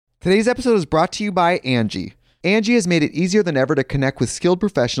Today's episode is brought to you by Angie. Angie has made it easier than ever to connect with skilled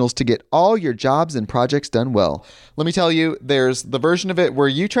professionals to get all your jobs and projects done well. Let me tell you, there's the version of it where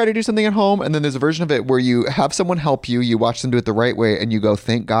you try to do something at home, and then there's a version of it where you have someone help you, you watch them do it the right way, and you go,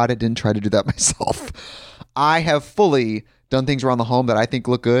 thank God I didn't try to do that myself. I have fully done things around the home that I think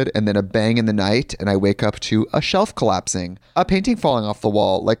look good, and then a bang in the night, and I wake up to a shelf collapsing, a painting falling off the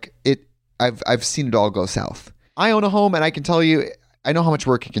wall. I've seen it all go south. I own a home, and I can tell you, I know how much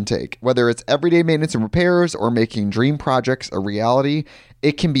work it can take. Whether it's everyday maintenance and repairs or making dream projects a reality,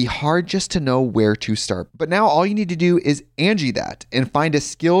 it can be hard just to know where to start. But now all you need to do is Angie that and find a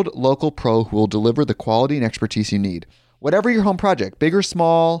skilled local pro who will deliver the quality and expertise you need. Whatever your home project, big or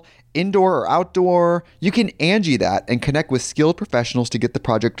small, indoor or outdoor, you can Angie that and connect with skilled professionals to get the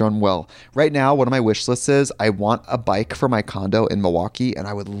project done well. Right now, one of my wish lists is I want a bike for my condo in Milwaukee, and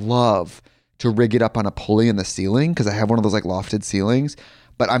I would love to rig it up on a pulley in the ceiling because I have one of those like lofted ceilings,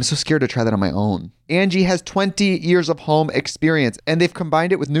 but I'm so scared to try that on my own. Angie has 20 years of home experience, and they've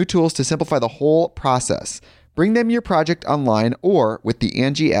combined it with new tools to simplify the whole process. Bring them your project online or with the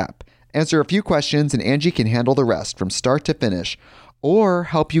Angie app. Answer a few questions and Angie can handle the rest from start to finish, or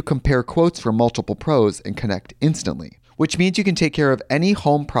help you compare quotes from multiple pros and connect instantly, which means you can take care of any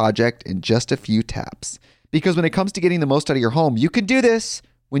home project in just a few taps. Because when it comes to getting the most out of your home, you can do this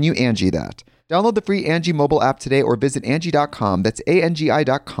when you Angie that. Download the free Angie mobile app today or visit Angie.com. That's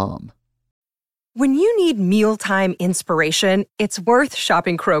ANGI.com. When you need mealtime inspiration, it's worth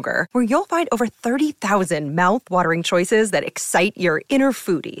shopping Kroger, where you'll find over 30,000 mouth-watering choices that excite your inner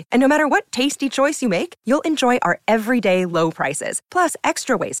foodie. And no matter what tasty choice you make, you'll enjoy our everyday low prices, plus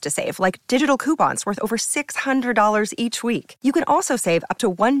extra ways to save, like digital coupons worth over $600 each week. You can also save up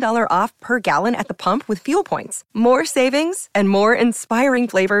to $1 off per gallon at the pump with fuel points. More savings and more inspiring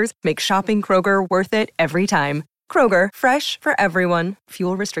flavors make shopping Kroger worth it every time. Kroger, fresh for everyone.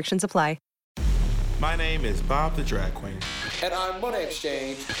 Fuel restrictions apply. My name is Bob the Drag Queen. And I'm Money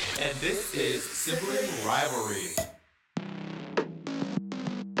Exchange. And this is Sibling Rivalry.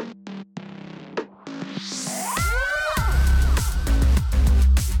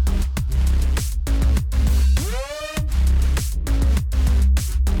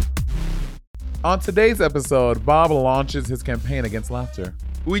 On today's episode, Bob launches his campaign against laughter.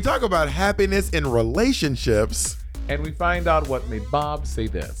 We talk about happiness in relationships. And we find out what made Bob say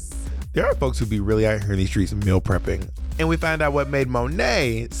this. There are folks who be really out here in these streets meal prepping. And we find out what made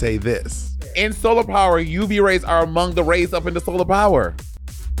Monet say this. In solar power, UV rays are among the rays up into solar power.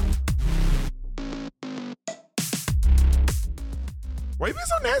 Why are you being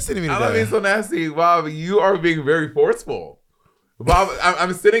so nasty to me today? I'm not being so nasty, Bob. You are being very forceful. Bob,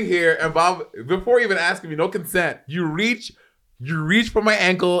 I'm sitting here, and Bob, before even asking me, no consent, you reach for my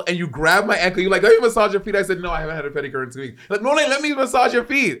ankle and you grab my ankle. You're like, let me massage your feet. I said, no, I haven't had a pedicure in 2 weeks. Like, no, let me massage your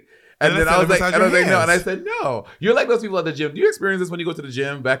feet. And then I was like, no. And I said, no. You're like those people at the gym. Do you experience this when you go to the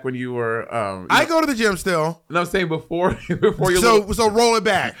gym back when you were... I go to the gym still. And I'm saying before your So roll it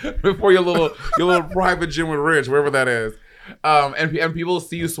back. Before your little private gym with Rich, wherever that is. And people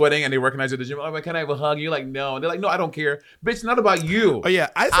see you sweating and they recognize you at the gym. I'm like, can I have a hug? You're like, no. And they're like, no, I don't care. Bitch, it's not about you. Oh, yeah.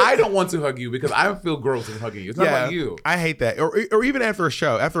 I don't want to hug you because I feel gross in hugging you. It's not about you. I hate that. Or even after a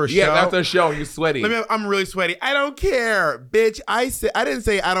show. After a show, you're sweaty. I'm really sweaty. I don't care. Bitch, I didn't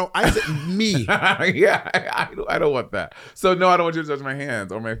say I don't. I said me. Yeah, I don't want that. So, no, I don't want you to touch my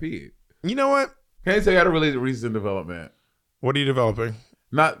hands or my feet. You know what? Can I tell you how to really recent development? What are you developing?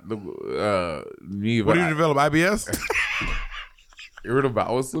 Not me, but what do you develop? IBS? Irritable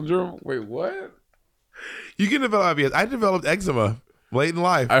bowel syndrome? Wait, what? You can develop IBS. I developed eczema late in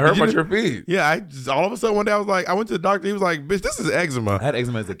life. I heard about your feet. Yeah, all of a sudden one day I went to the doctor. He was like, bitch, this is eczema. I had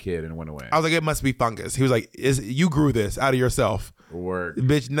eczema as a kid and it went away. I was like, it must be fungus. He was like, you grew this out of yourself. Work.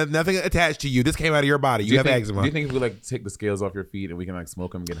 Bitch, nothing attached to you. This came out of your body. You have eczema. Do you think if we like take the scales off your feet and we can like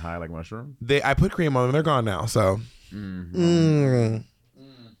smoke them and get high like mushrooms? I put cream on them. They're gone now. So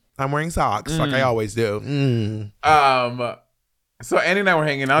I'm wearing socks like I always do. So Andy and I were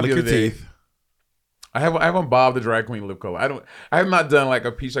hanging out the other day. Teeth. I have on Bob the Drag Queen lip color. I have not done like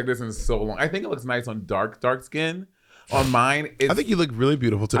a peach like this in so long. I think it looks nice on dark skin. On mine, I think you look really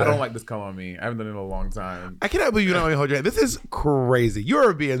beautiful today. I don't like this color on me. I haven't done it in a long time. I cannot believe you don't hold your hand. This is crazy. You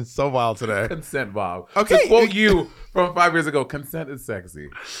are being so wild today. Consent, Bob. Okay. To quote you from 5 years ago, consent is sexy.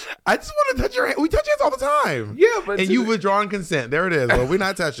 I just want to touch your hand. We touch hands all the time. Yeah, but... And you withdrawn consent. There it is. Well, we're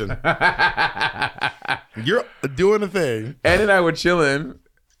not touching. You're doing a thing. Ed and I were chilling.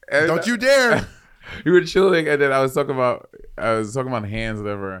 Don't you dare. We were chilling, and then I was talking about hands,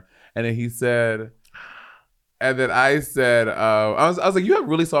 whatever. And then he said... And then I said, I was like, you have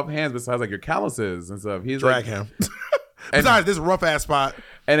really soft hands besides like your calluses and stuff. He's Drag like, him. Besides this rough ass spot.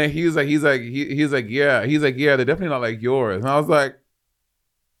 And then he's like, yeah, they're definitely not like yours. And I was like,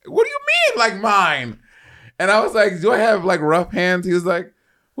 what do you mean like mine? And I was like, do I have like rough hands? He was like,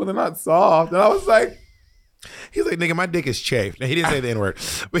 well, they're not soft. And I was like, He's like, nigga, my dick is chafed. Now, he didn't say the N-word,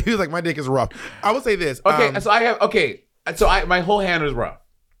 but he was like, my dick is rough. I would say this. okay, my whole hand is rough.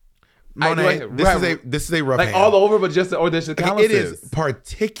 Monet, this is a rough like hand. all over, but just or there's the calluses. It is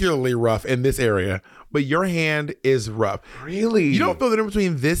particularly rough in this area, but your hand is rough. Really? You don't feel the difference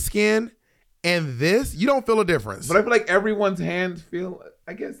between this skin and this? You don't feel a difference. But I feel like everyone's hands feel,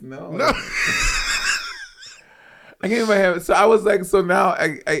 I guess, no. I can't even have. So I was like, so now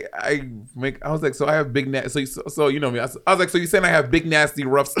I was like, so I have big nasty. So you know me. I was like, so you're saying I have big nasty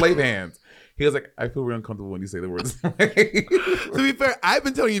rough slave hands? He was like, I feel really uncomfortable when you say the words. To be fair, I've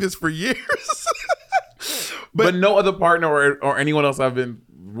been telling you this for years. but no other partner or anyone else I've been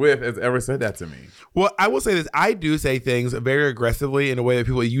with has ever said that to me. Well, I will say this. I do say things very aggressively in a way that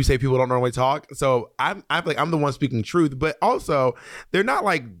people don't normally talk. So I'm like, I'm the one speaking truth, but also they're not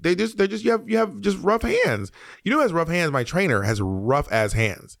like, they're just you have just rough hands. You know who has rough hands? My trainer has rough ass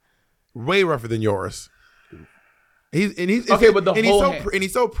hands. Way rougher than yours. He's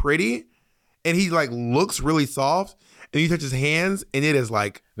so pretty. And he like looks really soft, and you touch his hands, and it is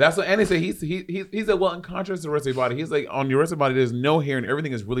like that's what Andy said. He said, well, in contrast to the rest of your body, he's like, on your rest of the body, there's no hair, and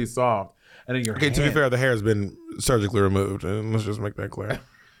everything is really soft. And then your hand. To be fair, the hair has been surgically removed, and let's just make that clear.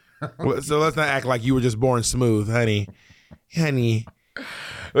 So let's not act like you were just born smooth, honey.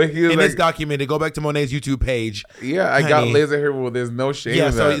 Like it's documented. Go back to Monet's YouTube page. Yeah, I got laser hair. Well, there's no shame. Yeah,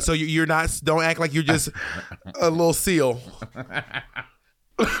 in that. so you're not. Don't act like you're just a little seal.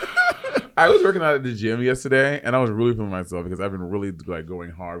 I was working out at the gym yesterday, and I was really feeling myself because I've been really like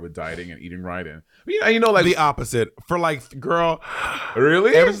going hard with dieting and eating right. And you know, like the opposite for like, girl.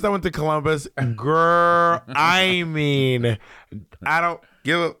 Really? Ever since I went to Columbus, girl. I mean, I don't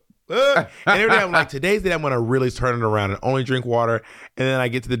give a. And every day I'm like, today's the day I'm gonna really turn it around and only drink water. And then I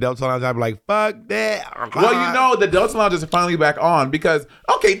get to the Delta Lounge, I'm like, fuck that. Well, you know, the Delta Lounge is finally back on because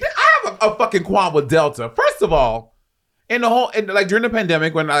I have a fucking qualm with Delta. First of all, like during the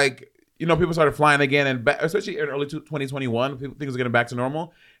pandemic when like, you know, people started flying again, and especially in early 2021, things were getting back to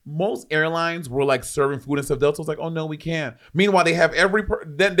normal. Most airlines were like serving food and stuff. Delta was like, oh no, we can't. Meanwhile, they have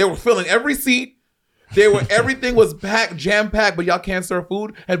then they were filling every seat. Everything was packed, jam packed, but y'all can't serve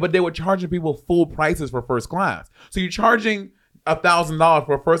food. But they were charging people full prices for first class. So you're charging $1,000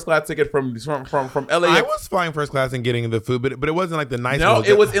 for a first class ticket from LA. I was flying first class and getting the food, but it wasn't like the nice. No,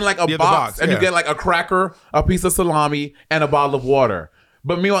 it was in like a box, and you get like a cracker, a piece of salami, and a bottle of water.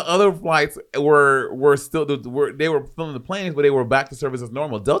 But meanwhile, other flights were still they were filling the planes, but they were back to service as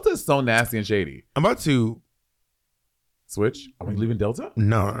normal. Delta is so nasty and shady. I'm about to switch. Are we leaving Delta?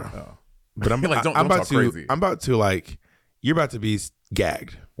 No. Oh. But I'm like, don't about talk to. Crazy. I'm about to like. You're about to be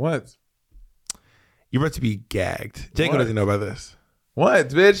gagged. What? You're about to be gagged. Jacob doesn't know about this. What,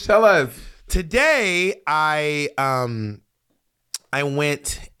 bitch? Tell us. Today, I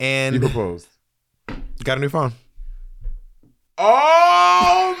went and you proposed. Got a new phone.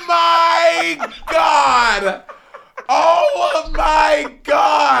 Oh my God! Oh my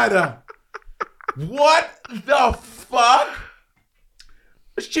God! What the fuck?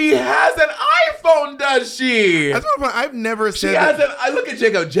 She has an iPhone, does she? That's what I've never said. I look at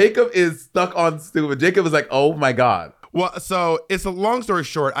Jacob. Jacob is stuck on stupid. Jacob is like, oh my God. Well, so it's a long story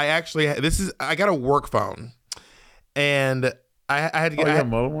short. I got a work phone, and I had to get. You have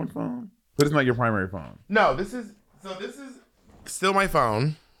more than one phone, but it's not your primary phone. No, this is still my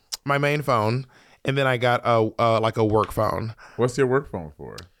phone, my main phone, and then I got a work phone. What's your work phone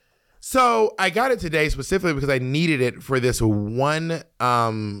for? So I got it today specifically because I needed it for this one.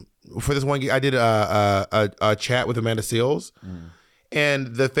 I did a chat with Amanda Seales,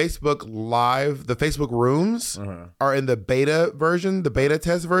 and the Facebook Live, the Facebook Rooms are in the beta version, the beta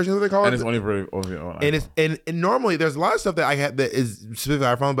test version that they call it. And it's only for iPhone. And normally there's a lot of stuff that I have that is specific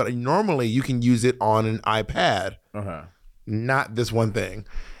iPhone, but normally you can use it on an iPad. Not this one thing.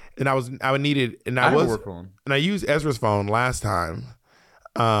 And I used Ezra's phone last time.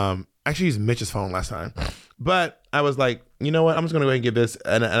 Actually used Mitch's phone last time, but I was like, you know what? I'm just gonna go ahead and get this,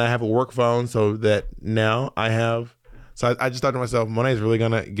 and I have a work phone, so that now I have. So I just thought to myself, Monet's really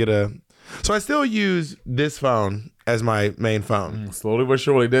gonna get a. So I still use this phone as my main phone. Slowly but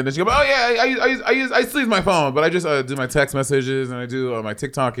surely. Then she go, oh yeah, I still use my phone, but I just do my text messages and I do my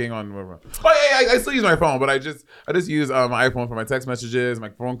TikToking on. Oh yeah, I still use my phone, but I just use my iPhone for my text messages, my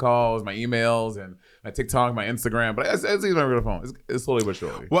phone calls, my emails, and my TikTok, my Instagram. But I use my regular phone. It's slowly but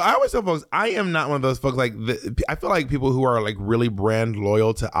surely. Well, I always tell folks, I am not one of those folks like I feel like people who are like really brand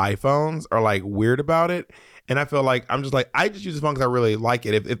loyal to iPhones are like weird about it. And I feel like I'm just like, I just use this phone because I really like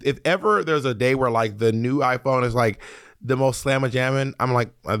it. If ever there's a day where like the new iPhone is like the most slamma jamming, I'm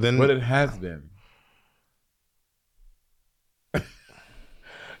like, then. But it has been.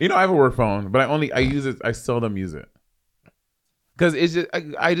 You know, I have a work phone, but I use it. I seldom use it because it's just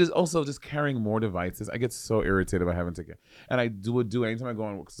I just also just carrying more devices. I get so irritated by having to get, and I do anytime I go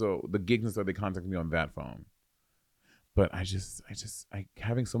on. So the gigs and stuff, they contact me on that phone. But I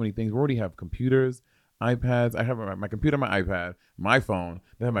having so many things. We already have computers, iPads. I have my computer, my iPad, my phone.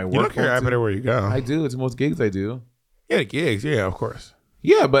 Then I have my work. You don't carry iPad everywhere you go. I do. It's most gigs I do. Yeah, gigs. Yeah, of course.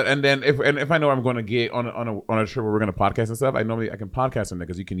 Yeah, but and then if I know I'm going to get on a trip where we're going to podcast and stuff, I can podcast on there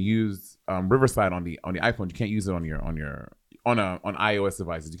because you can use Riverside on the iPhone. You can't use it on iOS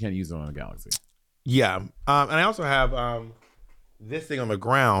devices. You can't use it on a Galaxy. Yeah, and I also have this thing on the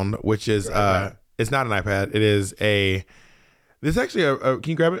ground, which is it's not an iPad. It is this is actually a can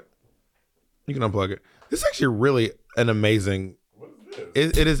you grab it? You can unplug it. This is actually really an amazing. What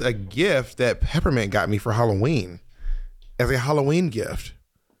is this? It is a gift that Peppermint got me for Halloween. As a Halloween gift,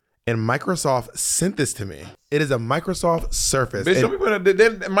 and Microsoft sent this to me. It is a Microsoft Surface. Bitch, some people,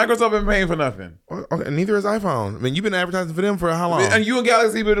 Microsoft been paying for nothing. Okay, neither is iPhone. I mean, you've been advertising for them for how long? And you and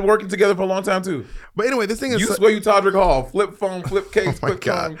Galaxy been working together for a long time too. But anyway, this thing is. You swear you Todrick Hall, flip phone, flip case, Oh my flip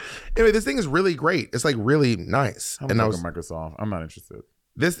God. phone. Anyway, this thing is really great. It's like really nice. I'm Microsoft. I'm not interested.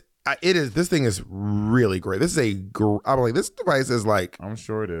 This thing is really great. This is I'm like, this device is like. I'm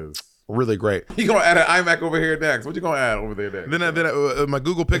sure it is. Really great. You gonna add an iMac over here next? What you gonna add over there next? Then my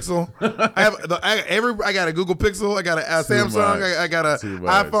Google Pixel. I got a Google Pixel. I got a Samsung. I got a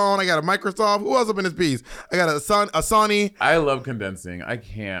iPhone. I got a Microsoft. Who else up in this piece? I got a Sony. I love condensing. I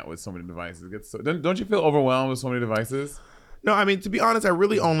can't with so many devices. Don't you feel overwhelmed with so many devices? No, I mean, to be honest, I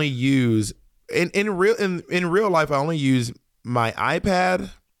really only use in real life. I only use my iPad,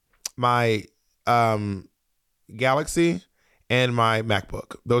 my Galaxy, and my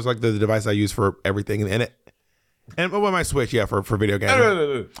MacBook. Those are like the device I use for everything. And my Switch, yeah, for video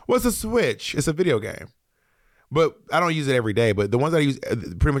games. What's a Switch? It's a video game. But I don't use it every day. But the ones that I use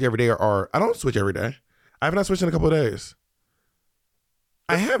pretty much every day are I don't switch every day. I haven't switched in a couple of days.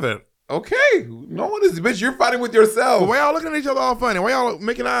 I haven't. Okay. No one is, bitch, you're fighting with yourself. But why y'all looking at each other all funny? Why y'all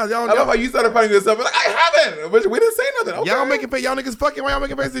making eyes? I love how you started fighting with yourself. Like, I haven't. But we didn't say nothing. Okay. Y'all niggas fucking. Why y'all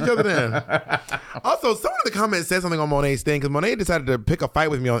making faces at each other then? Also, someone in the comments said something on Monet's thing because Monet decided to pick a fight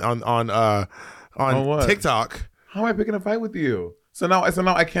with me on TikTok. How am I picking a fight with you? So now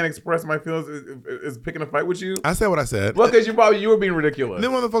I can't express my feelings. Is picking a fight with you? I said what I said. Well, because you were being ridiculous. And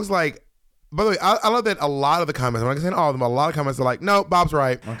then one of the folks like, by the way, I love that a lot of the comments, I'm not saying all of them, a lot of comments are like, no, Bob's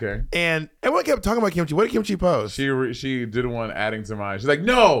right. Okay. And everyone kept talking about Kimchi. What did Kimchi post? She did one adding to mine. She's like,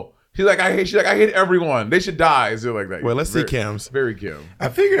 no. She's like, I hate everyone. They should die. So like that. Well, let's see Kim's. Very Kim. I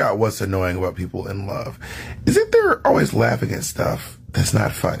figured out what's annoying about people in love. Is that they're always laughing at stuff that's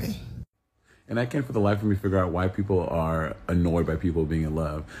not funny. And I can't for the life of me figure out why people are annoyed by people being in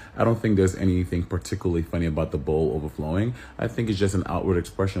love. I don't think there's anything particularly funny about the bowl overflowing. I think it's just an outward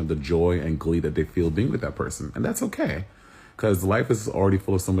expression of the joy and glee that they feel being with that person. And that's okay. Because life is already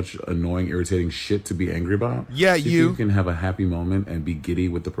full of so much annoying, irritating shit to be angry about. Yeah, you can have a happy moment and be giddy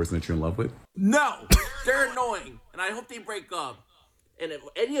with the person that you're in love with. No! They're annoying. And I hope they break up. And if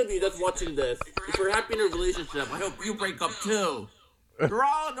any of you that's watching this, if you're happy in a relationship, I hope you break up too. They're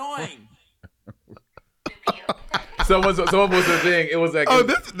all annoying. Someone posted a thing. It was like,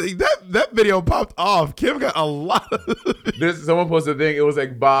 that video popped off. Kim got a lot of someone posted a thing. It was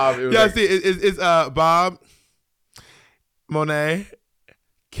like Bob. It was like, see, it's Bob, Monet,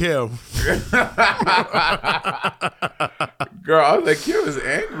 Kim. Girl, I was like, Kim is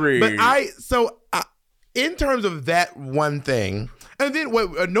angry. But in terms of that one thing, and then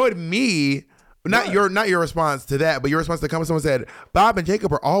what annoyed me, not your response to that, but your response to the comment, someone said, Bob and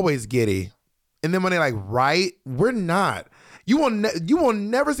Jacob are always giddy. And then when they're like, right, we're not. You will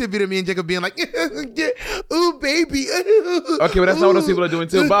never see a video of me and Jacob being like, ooh, baby. Okay, but that's not what those people are doing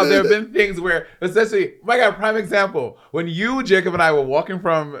too. Bob, there have been things where, especially, my God, prime example. When you, Jacob, and I were walking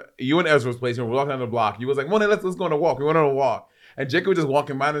from you and Ezra's place, and we were walking down the block, you was like, Mona, let's go on a walk. We went on a walk. And Jacob was just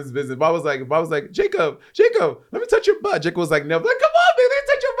walking, minding his business. Bob was like, Jacob, let me touch your butt. Jacob was like, no. Like, come on, baby, let me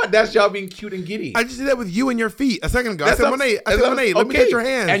touch your butt. That's y'all being cute and giddy. I just did that with you and your feet a second ago. I said, Monet, let me touch your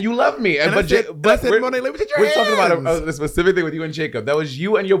hands. And you love me. I said, Monet, let me touch your hands. We're talking about a specific thing with you and Jacob. That was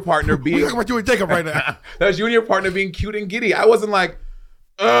you and your partner being. We're talking about you and Jacob right now. That was you and your partner being cute and giddy. I wasn't like,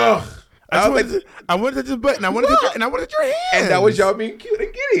 ugh. I wanted to touch his butt, and I wanted to touch your hands. And that was y'all being cute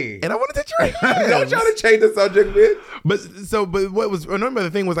and giddy. And I wanted to touch your hands. Don't try to change the subject, bitch. But what was annoying about the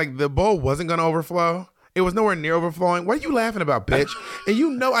thing was like the bowl wasn't gonna overflow, It was nowhere near overflowing. What are you laughing about, bitch? And you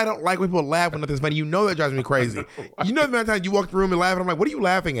know I don't like when people laugh when nothing's funny. You know that drives me crazy. You know the amount of times you walk through the room and laugh, and I'm like, what are you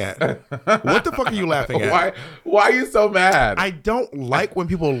laughing at? What the fuck are you laughing at? Why are you so mad? I don't like when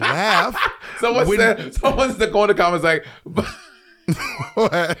people laugh. Someone's going to comments like,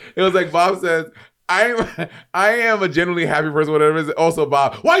 What? it was like Bob says, I am a genuinely happy person, whatever it is. Also,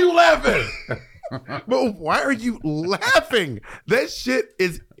 Bob, why are you laughing? But why are you laughing? That shit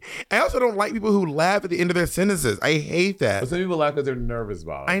is... I also don't like people who laugh at the end of their sentences. I hate that. But some people laugh because they're nervous,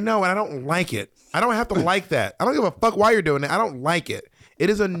 Bob. I know, and I don't like it. I don't have to like that. I don't give a fuck why you're doing it. I don't like it. It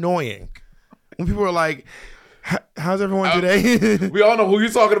is annoying. When people are like, how's everyone today? We all know who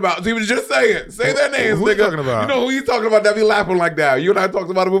you're talking about. So you just say it. Say their names, who nigga. you talking about? You know who you talking about that be laughing like that. You and I talked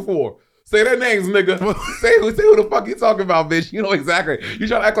about it before. Say their names, nigga. say who the fuck you talking about, bitch. You know exactly. You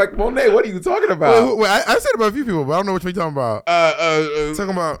trying to act like Monet. What are you talking about? Wait, I said about a few people, but I don't know what you're talking about.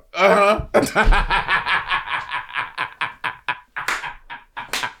 Talking about...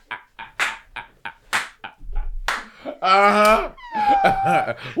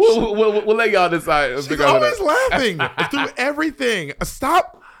 We'll let y'all decide. She's always laughing through everything.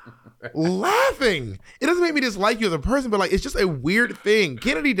 Stop laughing. It doesn't make me dislike you as a person, but like it's just a weird thing.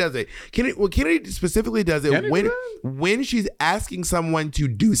 Kennedy does it. Kennedy specifically does it when she's asking someone to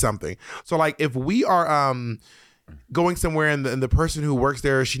do something. So like if we are going somewhere and the person who works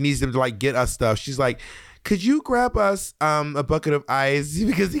there, she needs them to like get us stuff. She's like, could you grab us a bucket of ice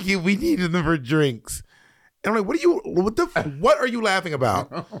because we need them for drinks. And I'm like, what are you laughing about?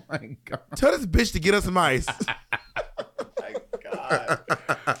 Oh my God. Tell this bitch to get us some ice.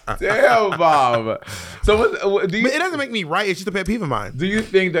 Damn, Bob. So but it doesn't make me right. It's just a pet peeve of mine. Do you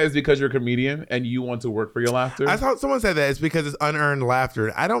think that it's because you're a comedian and you want to work for your laughter? I thought someone said that it's because it's unearned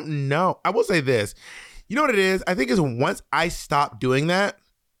laughter. I don't know. I will say this. You know what it is? I think it's once I stopped doing that.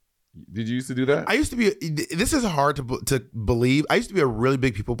 Did you used to do that? I used to be. This is hard to believe. I used to be a really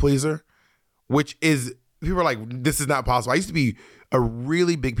big people pleaser, which is people are like, this is not possible. I used to be a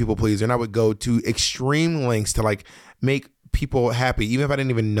really big people pleaser, and I would go to extreme lengths to like make people happy, even if I didn't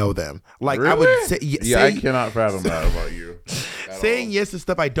even know them. Like really? I would say, I cannot fathom that about you. Saying yes to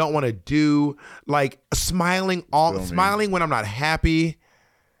stuff I don't want to do, like smiling when I'm not happy,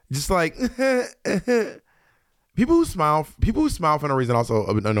 just like people who smile for no reason also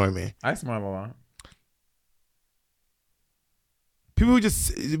annoy me. I smile a lot. People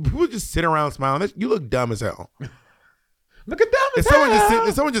just sit around smiling. You look dumb as hell. Look at dumb as hell.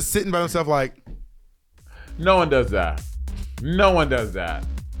 Is someone just sitting by themselves like? No one does that. No one does that.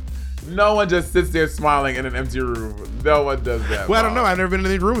 No one just sits there smiling in an empty room. No one does that. Well, I don't know. I've never been in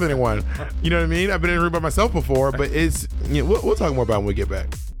any room with anyone. You know what I mean? I've been in a room by myself before, but it's we'll talk more about it when we get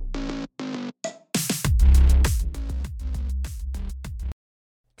back.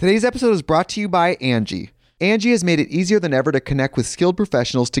 Today's episode is brought to you by Angie. Angie has made it easier than ever to connect with skilled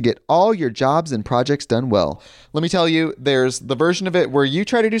professionals to get all your jobs and projects done well. Let me tell you, there's the version of it where you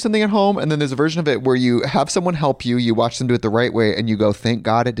try to do something at home, and then there's a version of it where you have someone help you, you watch them do it the right way, and you go, thank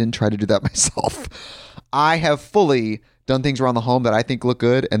God I didn't try to do that myself. I have fully done things around the home that I think look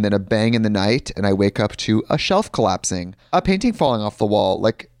good, and then a bang in the night, and I wake up to a shelf collapsing, a painting falling off the wall.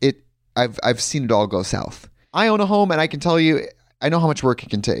 I've seen it all go south. I own a home, and I can tell you, I know how much work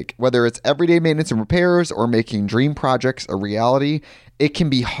it can take. Whether it's everyday maintenance and repairs or making dream projects a reality, it can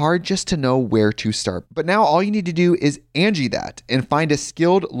be hard just to know where to start. But now all you need to do is Angie that and find a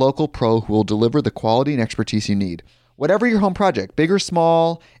skilled local pro who will deliver the quality and expertise you need. Whatever your home project, big or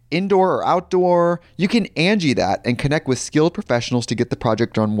small, indoor or outdoor, you can Angie that and connect with skilled professionals to get the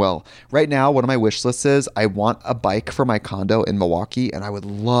project done well. Right now, one of my wish lists is I want a bike for my condo in Milwaukee, and I would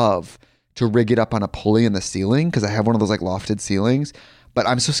love to rig it up on a pulley in the ceiling because I have one of those like lofted ceilings, but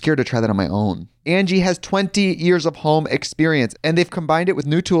I'm so scared to try that on my own. Angie has 20 years of home experience, and they've combined it with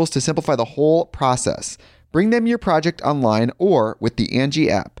new tools to simplify the whole process. Bring them your project online or with the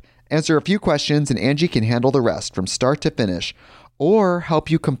Angie app. Answer a few questions and Angie can handle the rest from start to finish, or help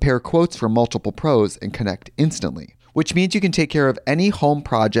you compare quotes from multiple pros and connect instantly, which means you can take care of any home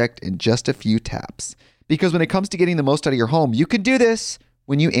project in just a few taps. Because when it comes to getting the most out of your home, you can do this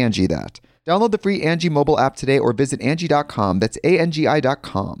when you Angie that. Download the free Angie mobile app today or visit Angie.com. That's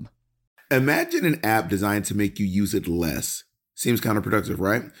ANGI.com. Imagine an app designed to make you use it less. Seems counterproductive,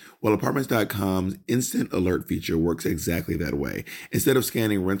 right? Well, Apartments.com's instant alert feature works exactly that way. Instead of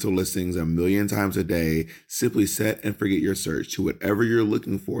scanning rental listings a million times a day, simply set and forget your search to whatever you're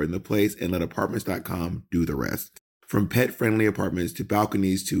looking for in the place and let Apartments.com do the rest. From pet-friendly apartments to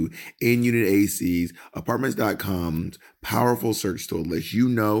balconies to in-unit ACs, Apartments.com's powerful search tool lets you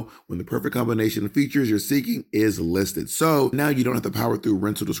know when the perfect combination of features you're seeking is listed. So now you don't have to power through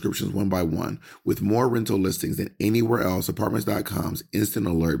rental descriptions one by one. With more rental listings than anywhere else, Apartments.com's instant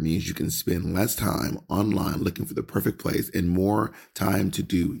alert means you can spend less time online looking for the perfect place and more time to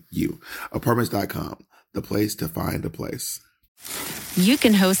do you. Apartments.com, the place to find a place. You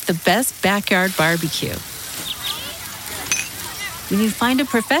can host the best backyard barbecue when you find a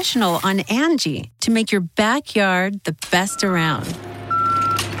professional on Angie to make your backyard the best around.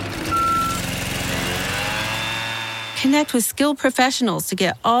 Connect with skilled professionals to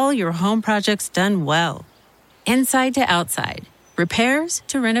get all your home projects done well. Inside to outside, repairs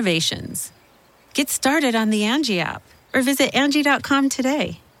to renovations. Get started on the Angie app or visit Angie.com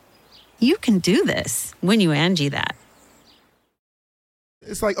today. You can do this when you Angie that.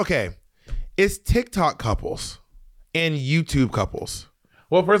 It's like, okay, it's TikTok couples and YouTube couples.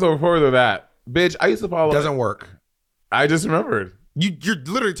 Well, first of all, before we do that, bitch, I used to follow. Doesn't work. I just remembered. You're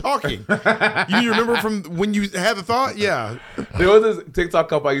literally talking. You remember from when you had the thought? Yeah. There was this TikTok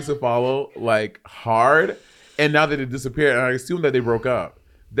couple I used to follow like hard, and now that it disappeared, and I assume that they broke up.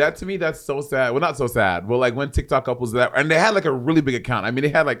 That to me, that's so sad. Well, not so sad, but like when TikTok couples that, and they had like a really big account. I mean, they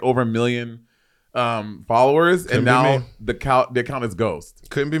had like over 1 million followers, and now the account is ghost.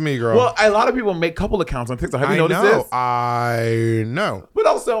 Couldn't be me, girl. Well, a lot of people make couple accounts on TikTok. Have you noticed this? I know. But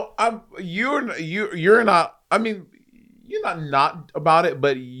also, you're not. I mean, you're not about it,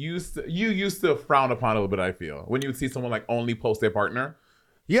 but you used to frown upon it a little bit. I feel when you would see someone like only post their partner.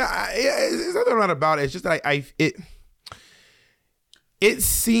 Yeah, it's not about it. It's just that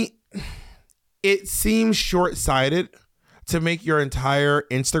it seems short-sighted to make your entire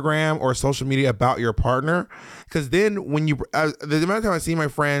Instagram or social media about your partner, because then when the amount of time I see my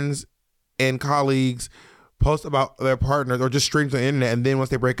friends and colleagues post about their partners or just streams on the internet, and then once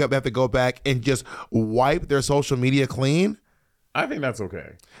they break up, they have to go back and just wipe their social media clean. I think that's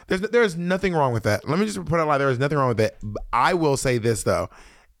okay. There's nothing wrong with that. Let me just put it like there is nothing wrong with that. I will say this though,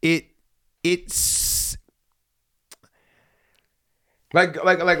 it's like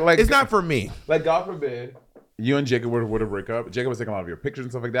it's not for me. Like, God forbid you and Jacob were to break up. Jacob was taking a lot of your pictures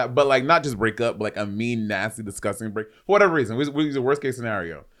and stuff like that, but like not just break up, but like a mean, nasty, disgusting break for whatever reason. We use the worst case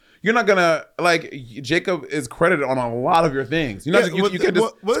scenario. You're not gonna like Jacob is credited on a lot of your things. You're not you can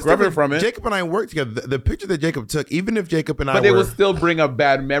just scrub it from it. Jacob and I worked together. The picture that Jacob took, even if Jacob and I, but they will still bring up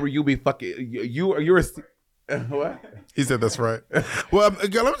bad memory. You'll be fucking you're a what? He said that's right. Well, let me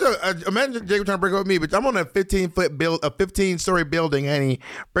tell you, imagine Jacob trying to break up with me, but I'm on a 15-story building, honey.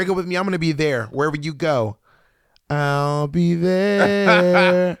 Break up with me. I'm gonna be there wherever you go. I'll be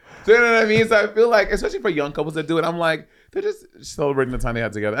there. So you know what I mean? So I feel like, especially for young couples that do it, I'm like, they're just celebrating the time they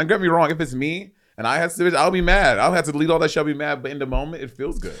had together. And get me wrong, if it's me and I had to, I'll be mad. I'll have to delete all that shit. I'll be mad. But in the moment, it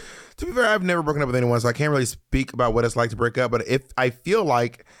feels good. To be fair, I've never broken up with anyone, so I can't really speak about what it's like to break up. But if I feel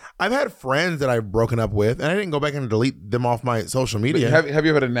like I've had friends that I've broken up with, and I didn't go back and delete them off my social media. Have you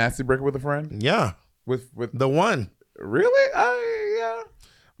ever had a nasty breakup with a friend? Yeah, with the one. Really? Yeah.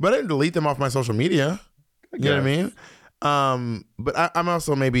 But I didn't delete them off my social media. You know what I mean? But I'm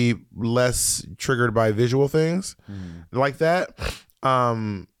also maybe less triggered by visual things like that.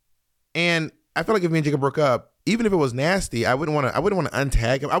 And I feel like if me and Jacob broke up, even if it was nasty, I wouldn't want to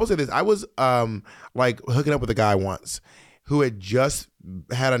untag him. I will say this: I was like hooking up with a guy once who had just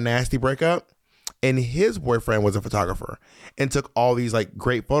had a nasty breakup, and his boyfriend was a photographer and took all these like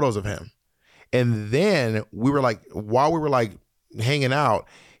great photos of him. And then while we were like hanging out,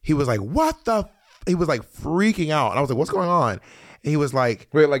 he was like, "What the?" He was like freaking out. And I was like, what's going on? And he was like,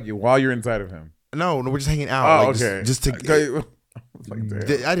 wait, like while you're inside of him? No, we're just hanging out. Oh, like, okay. Just to.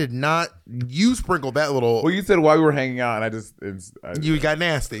 I did not. You sprinkled that little. Well, you said while we were hanging out, and you got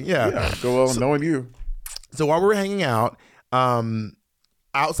nasty. Yeah. Go on, knowing you. So while we were hanging out,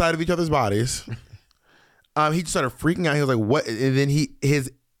 outside of each other's bodies, he just started freaking out. He was like, what? And then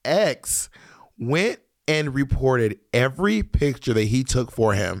his ex went and reported every picture that he took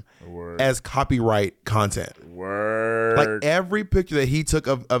for him as copyright content. Like every picture that he took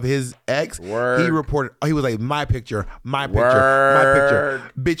of his ex, he reported. He was like, my picture.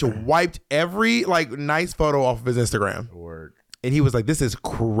 Bitch wiped every like nice photo off of his Instagram. And he was like, this is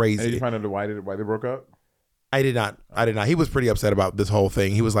crazy. And did you find out why they broke up? I did not. He was pretty upset about this whole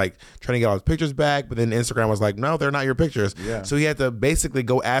thing. He was like trying to get all his pictures back, but then Instagram was like, no, they're not your pictures. Yeah. So he had to basically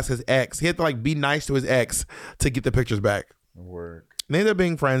go ask his ex. He had to like be nice to his ex to get the pictures back. And they ended up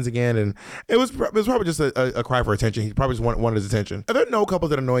being friends again, and it was probably just a cry for attention. He probably just wanted his attention. Are there no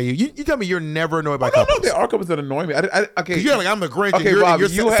couples that annoy you? You tell me you're never annoyed by couples. No, there are couples that annoy me. Okay, you're like, I'm the Grinch. Okay, and you're, Bob, you're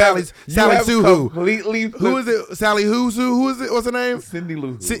you Sally Sue Who. Completely. Who is it? Sally Who? Who is it? What's her name? Cindy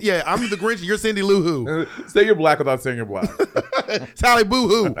Lou Who. Yeah, I'm the Grinch. And you're Cindy Lou Who. Say you're black without saying you're black. Sally Boo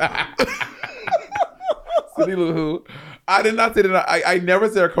Hoo. Cindy Lou Who. I did not say that. I never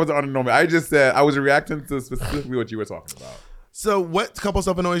said our couples are annoy me. I just said I was reacting to specifically what you were talking about. So what couple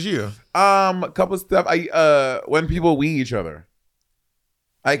stuff annoys you? Couple stuff. When people we each other.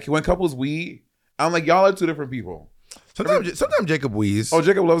 Like when couples we, I'm like, y'all are two different people. Sometimes Jacob wheeze. Oh,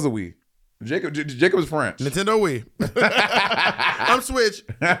 Jacob loves a we. Jacob is French. Nintendo Wii. I'm Switch.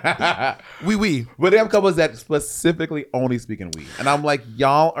 We. But they have couples that specifically only speak in we. And I'm like,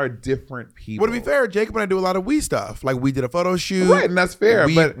 y'all are different people. Well, to be fair, Jacob and I do a lot of we stuff. Like we did a photo shoot. Right, and that's fair.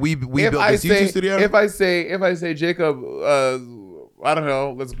 But we built this YouTube studio. If I say Jacob, I don't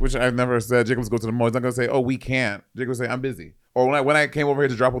know, which I've never said, Jacob's go to the mall. He's not gonna say, oh, we can't. Jacob will say, I'm busy. Or when I came over here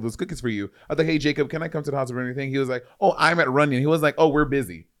to drop all those cookies for you, I was like, hey Jacob, can I come to the house or anything? He was like, oh, I'm at Runyon. He was like, oh, we're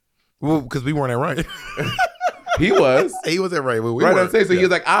busy. Well, because we weren't at Runyon. He was. He was at Runyon. Right, I'm saying. So he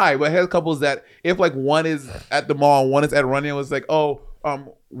was like, but has couples that if like one is at the mall and one is at Runyon, was like, oh,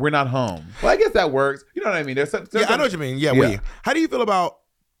 we're not home. Well, I guess that works. You know what I mean? There's I know what you mean. Yeah, we. How do you feel about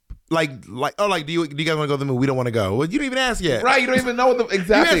do you guys want to go to the movie? We don't want to go. Well, you didn't even ask yet. Right, you don't even know what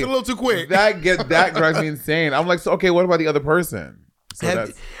exactly. You asked a little too quick. That drives me insane. I'm like, so okay, what about the other person? So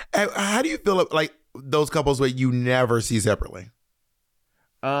how do you feel like those couples where you never see separately?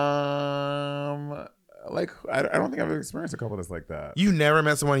 Like I don't think I've experienced a couple that's like that. You never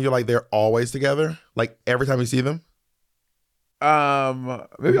met someone you're like they're always together, like every time you see them.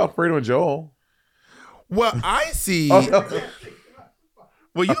 Maybe Alfredo and Joel. Well, I see.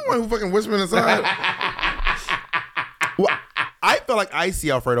 Well, you're the one who fucking whispering inside. Well, I feel like I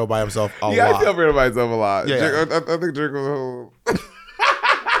see Alfredo by himself a lot. Yeah, I see Alfredo by himself a lot. Yeah. I think Drake was.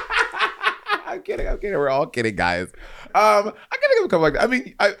 I'm kidding. We're all kidding, guys. I can think of a couple like that. I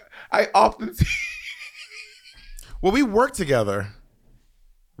mean, I often see. Well, we work together.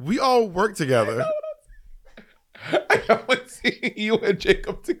 We all work together. I haven't seen you and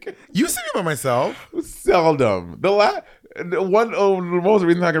Jacob together. You see me by myself. Seldom. The most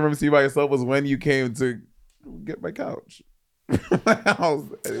reason I can remember seeing you by yourself was when you came to get my couch. My house.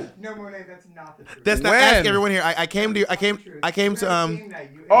 No, Monet, that's not the truth. That's not. Ask everyone here. I came to.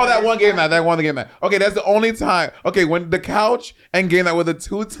 Oh, that one game night. Okay, that's the only time. Okay, when the couch and game night were the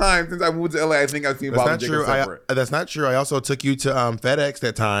two times since I moved to LA. I think I've seen Bob and Jacob separate. That's not true. I also took you to FedEx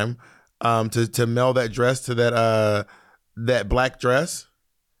that time, to mail that dress to that black dress.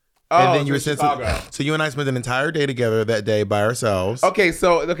 And then you were sent to, so you and I spent an entire day together that day by ourselves. Okay, here's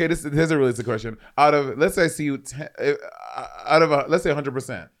a realistic question. Let's say I see you, let's say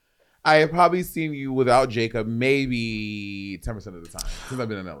 100%. I have probably seen you without Jacob maybe 10% of the time since I've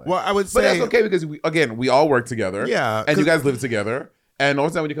been in LA. Well, I would say, but that's okay because we all work together. Yeah, and you guys live together. And the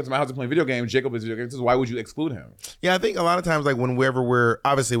only time when you come to my house and play video games, Jacob is video games. So why would you exclude him? Yeah, I think a lot of times, like a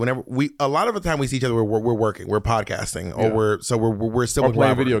lot of the time we see each other, we're working, we're podcasting, or we're still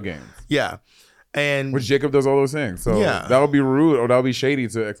playing video games. Yeah, and which Jacob does all those things. So that would be rude or that would be shady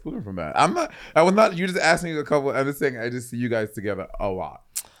to exclude him from that. I was not. You just asking a couple. I'm just saying. I just see you guys together a lot.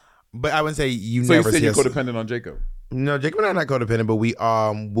 But I wouldn't say you so never. So you see said you're codependent on Jacob. No, Jacob and I are not codependent, but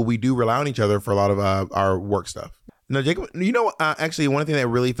we do rely on each other for a lot of our work stuff. No, Jacob, you know, actually, one thing that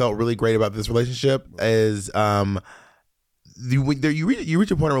really felt really great about this relationship is you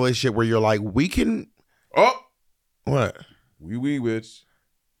reach a point in a relationship where you're like, we can. Oh, what? Bitch.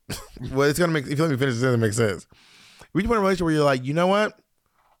 Well, it's gonna make. If you let me finish, it's gonna make sense. We reach a point in a relationship where you're like, you know what?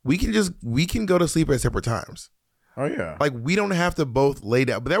 We can go to sleep at separate times. Oh yeah. Like we don't have to both lay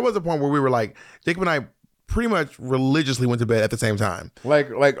down. But there was a point where we were like, Jacob and I pretty much religiously went to bed at the same time. Like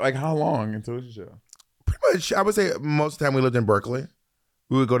how long into the show? Pretty much, I would say most of the time we lived in Berkeley.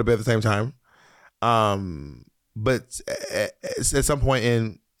 We would go to bed at the same time. But at some point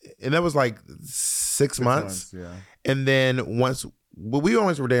and that was like 6 months. Yeah. And then we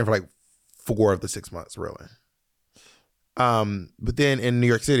always were dating for like 4 of the 6 months, really. But then in New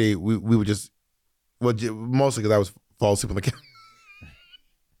York City, we would just, mostly because I was fall asleep on the couch.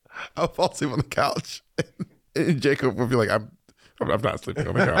 I would fall asleep on the couch. And Jacob would be like, I'm not sleeping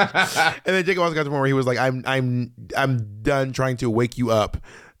on the couch. And then Jacob also got to the point where he was like, I'm done trying to wake you up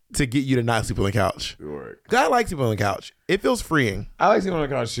to get you to not sleep on the couch. Sure. I like sleeping on the couch. It feels freeing. I like sleeping on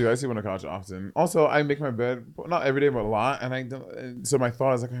the couch too. I sleep on the couch often. Also, I make my bed, not every day, but a lot. And so my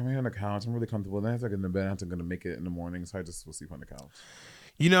thought is like, I'm on the couch. I'm really comfortable. Then I have to get in the bed. I'm going to make it in the morning. So I just will sleep on the couch.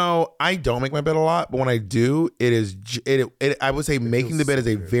 You know, I don't make my bed a lot, but when I do, I would say making the bed is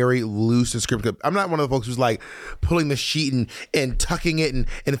a very loose description. I'm not one of the folks who's like pulling the sheet and tucking it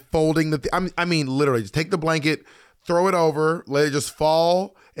and folding I mean, literally, just take the blanket, throw it over, let it just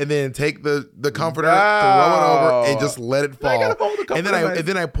fall, and then take the comforter, throw it over, and just let it fall. And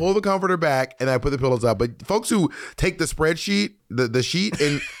then I pull the comforter back and I put the pillows up. But folks who take the spreadsheet, the sheet,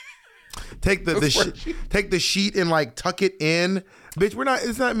 and take take the sheet and like tuck it in. Bitch,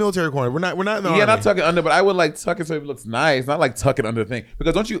 it's not military corner. We're not in the army. Not tuck it under, but I would like tuck it so it looks nice. Not like tuck it under the thing.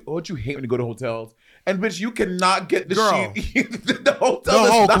 Because don't you hate when you go to hotels? And bitch, you cannot get the sheet. The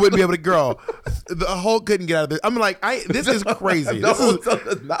Hulk wouldn't be able to. Girl, the Hulk couldn't get out of this. I'm like, this is crazy.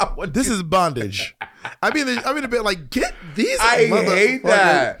 This is bondage. I mean, a bit like, get these. I hate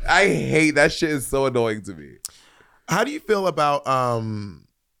that. I hate that shit. Is so annoying to me. How do you feel about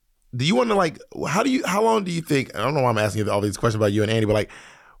do you want to like? How long do you think? I don't know why I'm asking you all these questions about you and Andy, but like,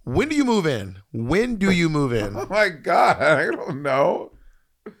 when do you move in? When do you move in? Oh my God, I don't know.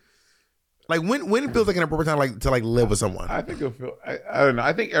 Like when it feels like an appropriate time to live with someone. I think it'll feel. I don't know.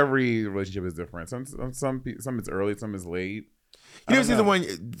 I think every relationship is different. Some it's early, some is late. You ever see someone?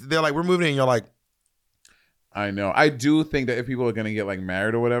 They're like, we're moving in. And you're like, I know. I do think that if people are gonna get like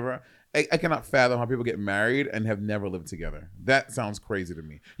married or whatever. I cannot fathom how people get married and have never lived together. That sounds crazy to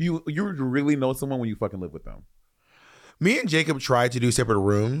me. You really know someone when you fucking live with them. Me and Jacob tried to do separate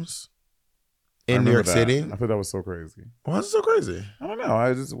rooms in New York City. I thought that was so crazy. Why is it so crazy? I don't know.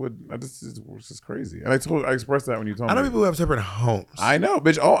 It was just crazy. And I expressed that when you told me. I know people who have separate homes. I know,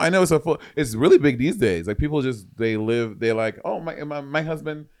 bitch. Oh, I know. It's really big these days. Like people they're like, oh, my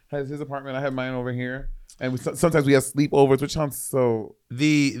husband has his apartment. I have mine over here. And sometimes we have sleepovers, which sounds so.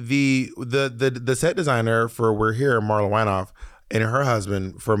 The set designer for We're Here, Marla Weinoff, and her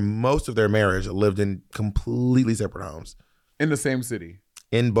husband, for most of their marriage, lived in completely separate homes in the same city.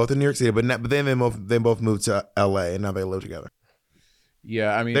 In both in New York City, but then they both moved to L.A. and now they live together.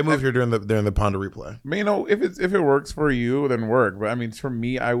 Yeah, I mean, they moved here during the Ponder replay. I mean, you know, if it works for you, then work. But I mean, for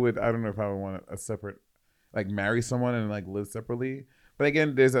me, I don't know if I would want a separate, like marry someone and like live separately. But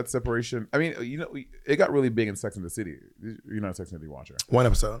again, there's that separation. I mean, you know, it got really big in Sex and the City. You're not a Sex and the City watcher. One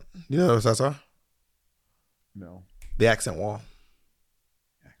episode. You know what I saw? No. The accent wall.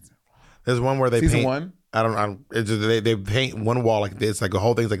 There's one where they Season paint. One? I don't. It's just, they paint one wall like this. Like the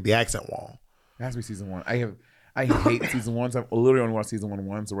whole thing's like the accent wall. It has to be season one. I hate season one. So I've literally only watched season one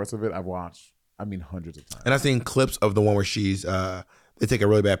once. The rest of it I've watched. I mean, hundreds of times. And I've seen clips of the one where she's. They take a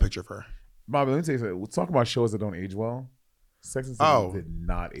really bad picture of her. Bobby, let me tell you something. We'll talk about shows that don't age well. Sex and the City did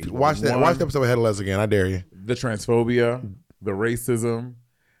not age well. Watch the episode with Headless again. I dare you. The transphobia, the racism,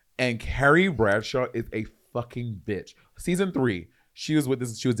 and Carrie Bradshaw is a fucking bitch. Season 3, she was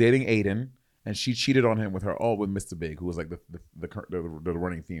dating Aiden, and she cheated on him with Mr. Big, who was like the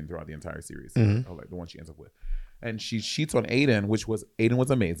running theme throughout the entire series, or like the one she ends up with. And she cheats on Aiden, Aiden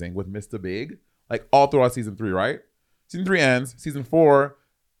was amazing with Mr. Big, like all throughout season 3, right? Season 3 ends. Season 4.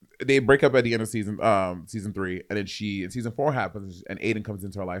 They break up at the end of season 3, and then season 4 happens, and Aiden comes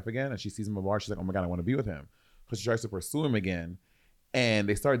into her life again, and she sees him in a bar. She's like, "Oh my God, I want to be with him." So she tries to pursue him again, and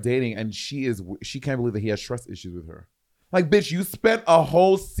they start dating, and she can't believe that he has trust issues with her. Like, bitch, you spent a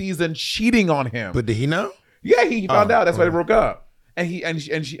whole season cheating on him. But did he know? Yeah, he found out. That's why they broke up. And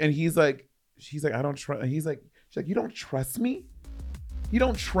he's like, I don't trust. And she's like, you don't trust me? You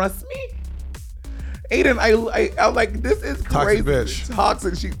don't trust me? Aiden, I'm like, this is crazy. Toxic bitch.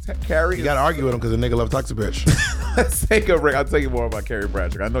 Toxic. Carrie. You gotta argue with him because the nigga love toxic bitch. Let's take a break. I'll tell you more about Carrie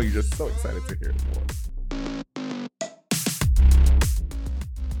Bradshaw. I know you're just so excited to hear more.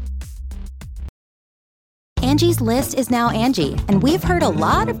 Angie's List is now Angie, and we've heard a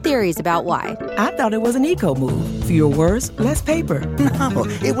lot of theories about why. I thought it was an eco move. Fewer words, less paper. No,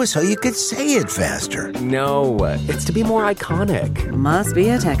 it was so you could say it faster. No, it's to be more iconic. Must be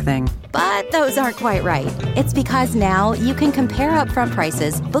a tech thing. But those aren't quite right. It's because now you can compare upfront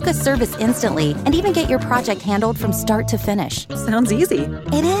prices, book a service instantly, and even get your project handled from start to finish. Sounds easy.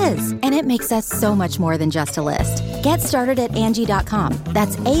 It is, and it makes us so much more than just a list. Get started at Angie.com.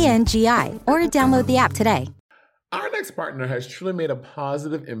 That's ANGI, or download the app today. Our next partner has truly made a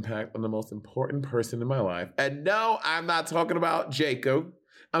positive impact on the most important person in my life. And no, I'm not talking about Jacob.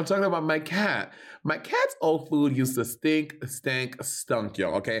 I'm talking about my cat. My cat's old food used to stunk,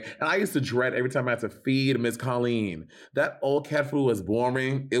 y'all, okay? And I used to dread every time I had to feed Miss Colleen. That old cat food was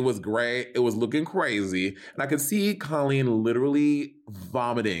boring. It was gray. It was looking crazy. And I could see Colleen literally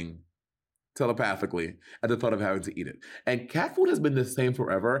vomiting telepathically at the thought of having to eat it. And cat food has been the same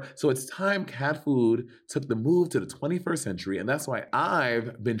forever. So it's time cat food took the move to the 21st century. And that's why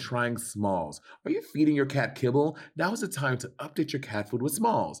I've been trying Smalls. Are you feeding your cat kibble? Now is the time to update your cat food with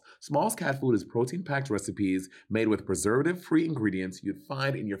Smalls. Smalls cat food is protein-packed recipes made with preservative-free ingredients you'd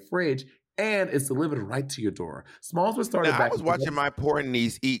find in your fridge, and it's delivered right to your door. Smalls was started back. I was watching my poor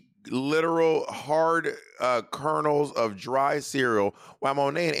niece eat literal hard kernels of dry cereal while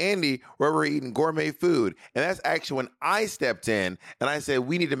Monet and Andy were eating gourmet food. And that's actually when I stepped in and I said,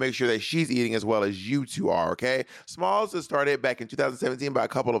 we need to make sure that she's eating as well as you two are, okay? Smalls was started back in 2017 by a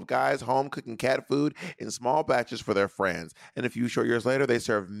couple of guys home cooking cat food in small batches for their friends. And a few short years later, they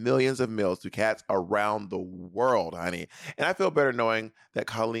serve millions of meals to cats around the world, honey. And I feel better knowing that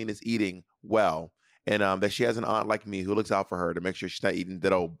Colleen is eating well. And that she has an aunt like me who looks out for her to make sure she's not eating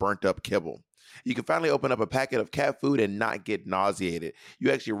that old burnt up kibble. You can finally open up a packet of cat food and not get nauseated. You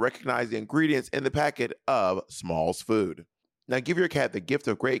actually recognize the ingredients in the packet of Smalls food. Now give your cat the gift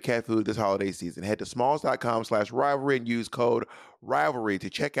of great cat food this holiday season. Head to smalls.com/rivalry and use code rivalry to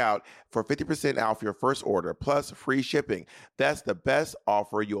check out for 50% off your first order plus free shipping. That's the best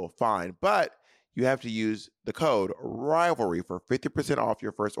offer you'll find. But you have to use the code RIVALRY for 50% off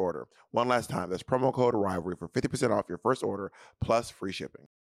your first order. One last time, that's promo code RIVALRY for 50% off your first order plus free shipping.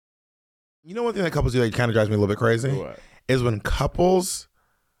 You know one thing that couples do that kind of drives me a little bit crazy? What? Is when couples,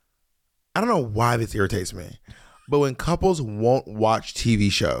 I don't know why this irritates me, but when couples won't watch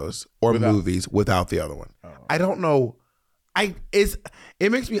TV shows or movies without the other one. I don't know. It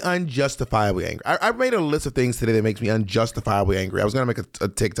makes me unjustifiably angry. I made a list of things today that makes me unjustifiably angry. I was going to make a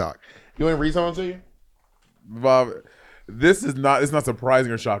TikTok. You want to read something to you? Bob, it's not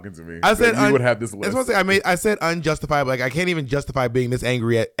surprising or shocking to me. I said you would have this list. That's what I said unjustifiable. Like I can't even justify being this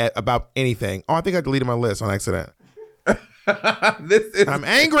angry at about anything. Oh, I think I deleted my list on accident. I'm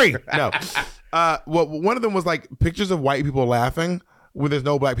angry. No. Well, one of them was like pictures of white people laughing when there's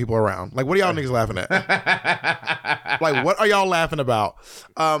no black people around. Like, what are y'all niggas laughing at? Like, what are y'all laughing about?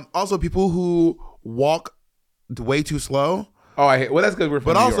 Also, people who walk way too slow. Oh, I hate. Well, that's because we're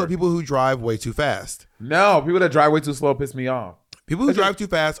from But New also York. people who drive way too fast. No, people that drive way too slow piss me off. People who drive too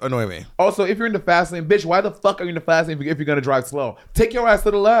fast annoy me. Also, if you're in the fast lane, bitch, why the fuck are you in the fast lane if you're gonna drive slow? Take your ass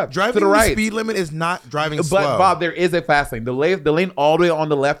to the left, Driving to the right. the speed limit is not driving But slow. Bob, there is a fast lane. The lane all the way on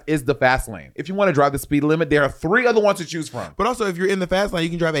the left is the fast lane. If you want to drive the speed limit, there are 3 other ones to choose from. But also, if you're in the fast lane, you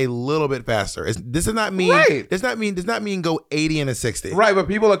can drive a little bit faster. This does not mean does not mean go 80 and a 60. Right, but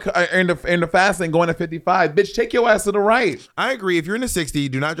people are in the fast lane going at 55. Bitch, take your ass to the right. I agree. If you're in the 60,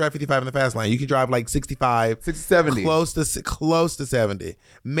 do not drive 55 in the fast lane. You can drive like 65, 60, 70, close to 70,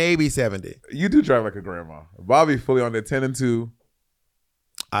 maybe 70. You do drive like a grandma. Bobby fully on the 10 and 2.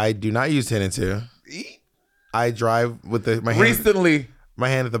 I do not use 10 and 2. I drive with my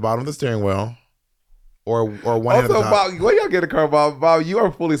hand at the bottom of the steering wheel, or one hand at the top. Bob, when y'all get a car, Bob, you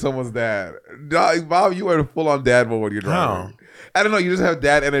are fully someone's dad. Bob, you are full on dad mode when you're driving. I don't know. You just have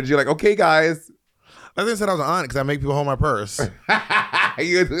dad energy. Like, okay, guys. I think I said I was an aunt because I make people hold my purse.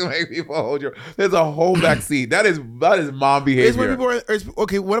 You do make people hold your. There's a whole back seat. That is mom behavior. It's when people are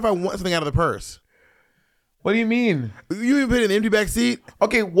okay. What if I want something out of the purse? What do you mean? You even put it in an empty back seat?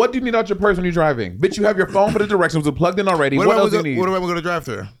 Okay, what do you need out your purse when you're driving? Bitch, you have your phone for the directions. It's plugged in already. What else do you need? What do I go to drive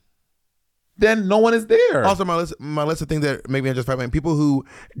through? Then no one is there. Also, my list of things that make me unjustified. People who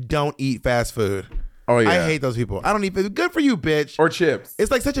don't eat fast food. Oh yeah, I hate those people. I don't eat food. Good for you, bitch. Or chips.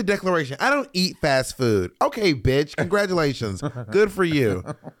 It's like such a declaration. I don't eat fast food. Okay, bitch. Congratulations. Good for you.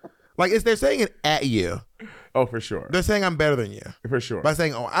 Like they're saying it at you. Oh, for sure. They're saying I'm better than you. For sure. By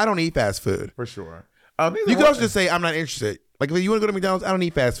saying, oh, I don't eat fast food. For sure. You can also just say I'm not interested. Like if you want to go to McDonald's, I don't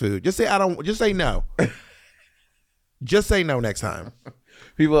eat fast food. Just say I don't. Just say no. Just say no next time.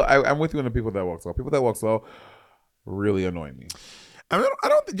 People, I'm with you on the people that walk slow. People that walk slow really annoy me. I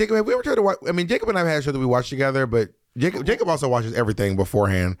don't think Jacob. Have we ever tried to watch? I mean, Jacob and I have had a show that we watch together, but Jacob also watches everything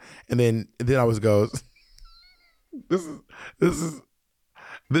beforehand, and then always goes, "This is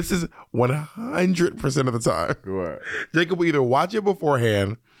 100% of the time." What? Jacob will either watch it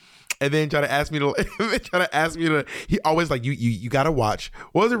beforehand, and then try to ask me to. He always like you gotta watch.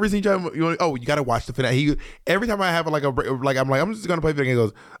 What was the reason you gotta watch the finale? Every time I have I'm I'm just gonna play the game. He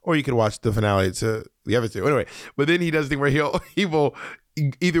goes, or you could watch the finale to the other two. Anyway, but then he does the thing where he will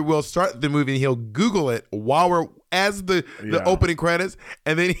either will start the movie and he'll Google it while we're as the opening credits,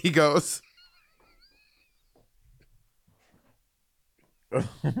 and then he goes, "Oh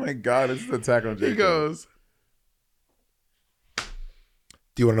my god, this is an attack on Jacob." He goes,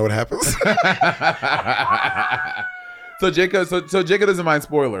 do you want to know what happens? So Jacob doesn't mind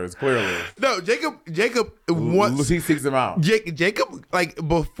spoilers, clearly. No, Jacob wants. He seeks them out. Jacob, like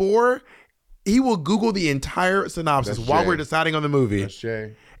before he will Google the entire synopsis That's while Jay. we're deciding on the movie. That's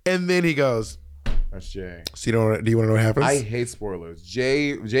Jay. And then he goes, That's Jay. so do you want to know what happens? I hate spoilers.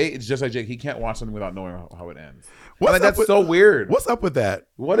 Jay is just like Jake. He can't watch something without knowing how it ends. What's Like, up that's with- so weird. What's up with that?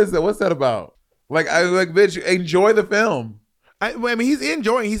 What is that? What's that about? Like, bitch, enjoy the film. I mean,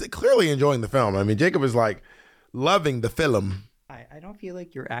 he's clearly enjoying the film. I mean, Jacob is like loving the film. I don't feel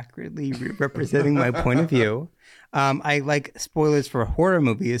like you're accurately representing my point of view. I like spoilers for horror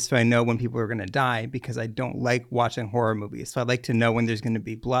movies, so I know when people are going to die, because I don't like watching horror movies. So I like to know when there's going to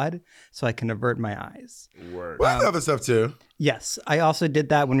be blood, so I can avert my eyes. Word. Well, that's other stuff too. Yes, I also did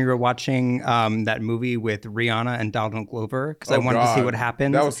that when we were watching that movie with Rihanna and Donald Glover, because I wanted to see what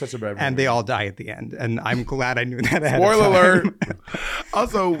happened. That was such a bad movie. And they all die at the end, and I'm glad I knew that ahead Spoiler of time. alert.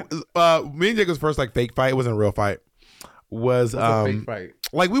 Also, me and Jacob's first like fake fight, it wasn't a real fight, was What's a fake fight?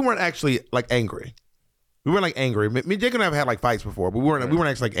 like we weren't actually like angry. We weren't like angry. Me and Jacob and I have had like fights before, but we weren't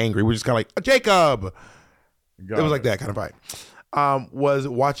actually like angry. We were just kind of like, Jacob. It was like that kind of fight. Was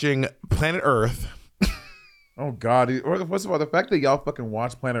watching Planet Earth. Oh God! First of all, the fact that y'all fucking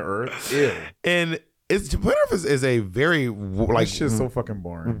watch Planet Earth, ew. And Planet Earth is a very like That shit's so fucking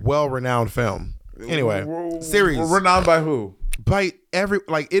boring. well-renowned film. Anyway, series renowned by who? By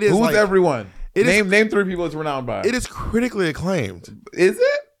it is. Who's like, everyone? Name 3 people it's renowned by. It is critically acclaimed. Is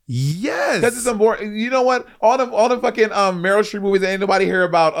it? Yes. That's just some boring. You know what? All the fucking Meryl Streep movies. Ain't nobody hear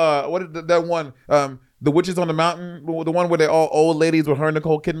about what is that one? The Witches on the Mountain, the one where they're all old ladies with her and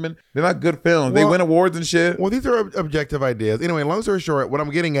Nicole Kidman. They're not good films. They win awards and shit. Well, these are objective ideas. Anyway, long story short, what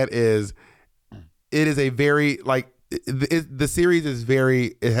I'm getting at is it is a very, the series is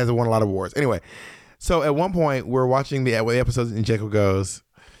very, it has won a lot of awards. Anyway, so at one point, we're watching the episodes and Jacob goes,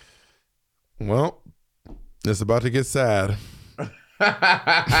 well, it's about to get sad.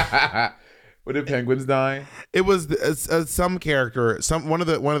 What did penguins die? It was some character, one of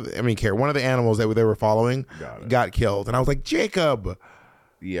the animals that they were following got killed, and I was like, Jacob.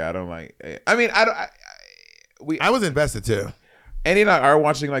 Yeah, I don't like. I mean, I was invested too. Andy and I are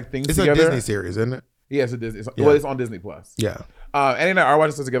watching like things it's together. It's a Disney series, isn't it? Yeah, it's a Disney. Yeah. Well, it's on Disney Plus. Yeah. Andy and I are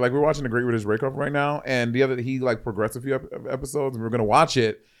watching stuff together. Like we're watching The Great British Bake Off right now, and he like progressed a few episodes, and we are gonna watch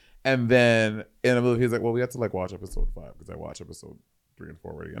it, and then in the middle he's like, well, we have to like watch episode 5 because I watched episode 3 and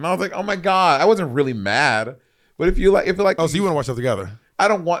 4 already, and I was like, oh my God, I wasn't really mad, but if you like, oh, so you want to watch stuff together? I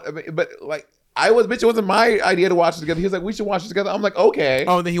don't want, but like. It wasn't my idea to watch it together. He was like, we should watch it together. I'm like, okay.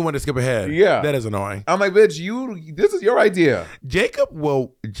 Oh, and then he wanted to skip ahead. Yeah. That is annoying. I'm like, bitch, this is your idea. Jacob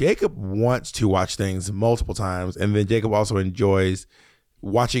wants to watch things multiple times, and then Jacob also enjoys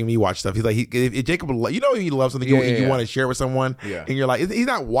watching me watch stuff. He's like, if Jacob, you know, he loves something you want to share with someone, and you're like, he's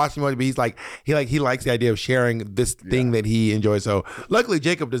not watching much, but he's like, he likes the idea of sharing this thing that he enjoys. So luckily,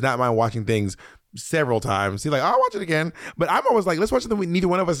 Jacob does not mind watching things several times. He's like, I'll watch it again, but I'm always like, let's watch something neither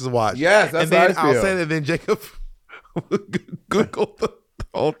one of us has watched. Yes, that's and then how I feel. I'll say that, and then Jacob Google the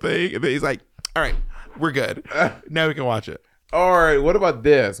whole thing, and then he's like, all right, we're good. Now we can watch it. All right, what about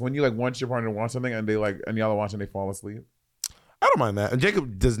this? When you like want your partner to watch something and y'all are watching, they fall asleep. I don't mind that. And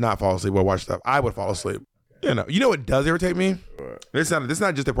Jacob does not fall asleep while watching stuff. I would fall asleep. You know what does irritate me? This is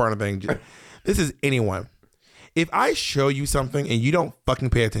not just a partner thing. This is anyone. If I show you something and you don't fucking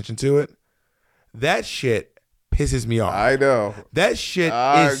pay attention to it, that shit pisses me off. I know. That shit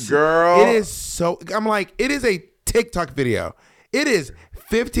is girl. It is so. I'm like, it is a TikTok video. It is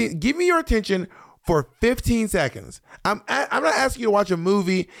 15. Give me your attention for 15 seconds. I'm not asking you to watch a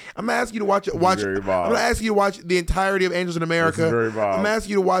movie. I'm not asking you to watch. I'm not asking you to watch the entirety of Angels in America. I'm asking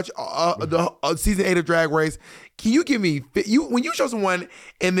you to watch the season 8 of Drag Race. Can you give me when you show someone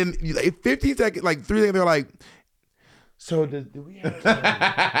and then 15 seconds, like 3 seconds, they're like, so do we have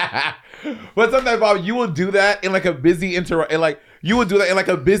But sometimes, Bob, you will do that in like a busy you would do that in like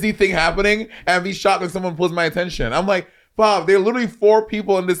a busy thing happening and be shocked when someone pulls my attention. I'm like, Bob, there are literally 4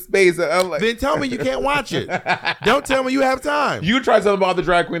 people in this space. And I'm like, then tell me you can't watch it. Don't tell me you have time. You try telling about the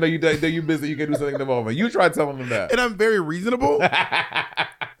drag queen that you busy, you can do something in the moment. You try telling them that. And I'm very reasonable.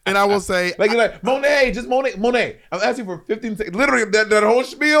 And I will say, like, you're like, Monet, I'm asking for 15 seconds. Literally, that whole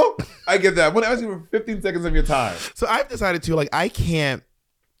spiel, I get that. I'm asking for 15 seconds of your time. So I've decided to, like, I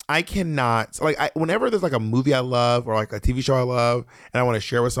cannot, like, whenever there's like a movie I love or like a TV show I love and I want to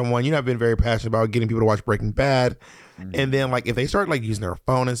share with someone, I've been very passionate about getting people to watch Breaking Bad. Mm-hmm. And then, like, if they start like using their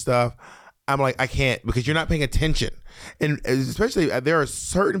phone and stuff, I'm like, I can't, because you're not paying attention. And especially, there are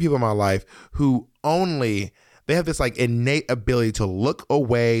certain people in my life who they have this like innate ability to look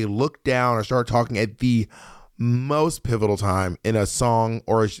away, look down, or start talking at the most pivotal time in a song,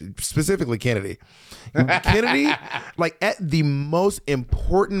 or specifically Kennedy. Kennedy, like at the most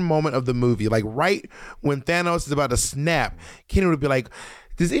important moment of the movie, like right when Thanos is about to snap, Kennedy would be like,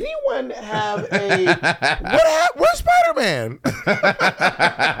 Does anyone have where's Spider-Man?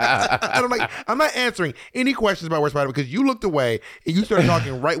 I'm not answering any questions about where's Spider-Man because you looked away and you started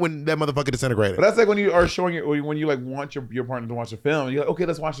talking right when that motherfucker disintegrated. But that's like when you are showing it, when you like want your partner to watch a film, and you're like, okay,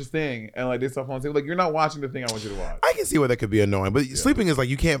 let's watch this thing, and like this stuff on table. Like you're not watching the thing I want you to watch. I can see why that could be annoying, but sleeping is like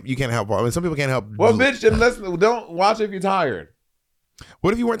you can't help. I mean, some people can't help. Well, bitch, unless don't watch it if you're tired.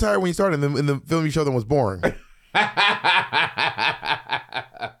 What if you weren't tired when you started and the film you showed them was boring?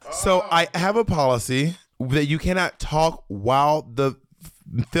 So I have a policy that you cannot talk while the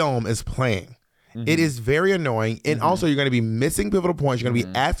film is playing. Mm-hmm. It is very annoying. And also you're going to be missing pivotal points. You're going to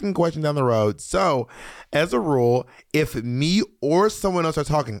be asking questions down the road. So as a rule, if me or someone else are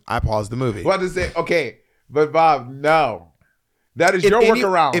talking, I pause the movie. Well, to say, okay, but Bob, no. That is your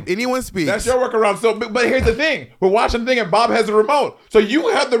workaround. If anyone speaks, that's your workaround. So, but here's the thing: we're watching the thing, and Bob has the remote, so you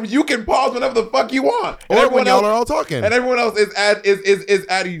can pause whenever the fuck you want, or when y'all are all talking, and everyone else is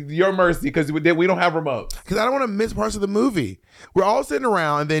at your mercy because we don't have remotes. Because I don't want to miss parts of the movie. We're all sitting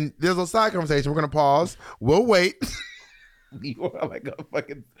around, and then there's a side conversation. We're gonna pause. We'll wait. You are like a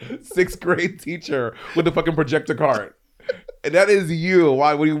fucking 6th grade teacher with a fucking projector card, and that is you.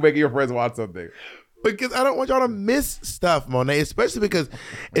 Why would you make your friends watch something? Because I don't want y'all to miss stuff, Monet, especially because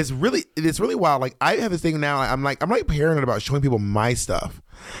it's really wild. Like I have this thing now. I'm like paranoid about showing people my stuff.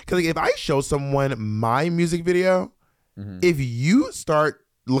 Because like, if I show someone my music video, if you start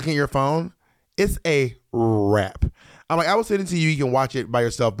looking at your phone, it's a wrap. I'm like, I will send it to you. You can watch it by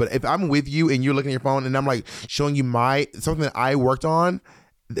yourself. But if I'm with you and you're looking at your phone and I'm like showing you something that I worked on,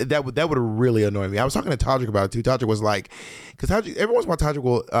 that would really annoy me. I was talking to Todrick about it too. Todrick was like, because every once in a while Todrick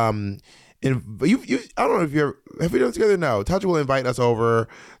will and you I don't know if have we done it together? No. Todrick will invite us over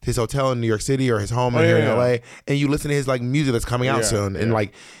to his hotel in New York City or his home here in LA, and you listen to his like music that's coming out soon, and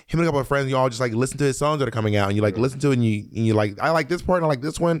like him and a couple of friends, you all just like listen to his songs that are coming out, and you like listen to it, and you like, I like this part and I like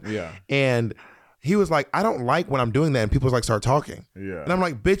this one, and he was like, I don't like when I'm doing that and people like start talking, and I'm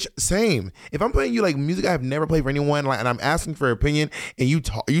like, bitch, same. If I'm playing you like music I have never played for anyone, like, and I'm asking for your opinion, and you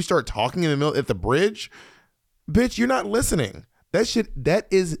start talking in the middle at the bridge, bitch, you're not listening. That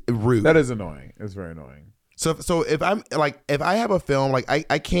is rude. That is annoying. It's very annoying. So if I have a film, like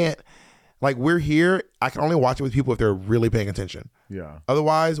I can't, like We're Here, I can only watch it with people if they're really paying attention. Yeah.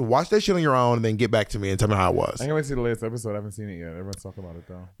 Otherwise, watch that shit on your own and then get back to me and tell me how it was. I can't wait to see the latest episode. I haven't seen it yet. Everyone's talking about it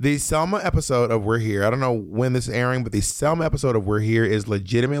though. The Selma episode of We're Here, I don't know when this is airing, but the Selma episode of We're Here is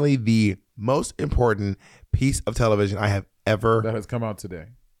legitimately the most important piece of television I have ever that has come out today.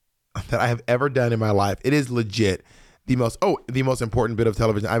 That I have ever done in my life. It is legit the most important bit of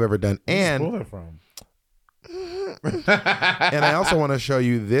television I've ever done. And where's that from? And I also want to show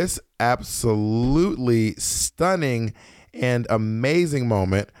you this absolutely stunning and amazing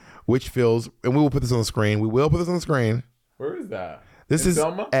moment, which feels, and we will put this on the screen. Where is that? This is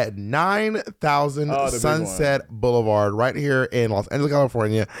Selma? at 9000 Sunset Boulevard, right here in Los Angeles,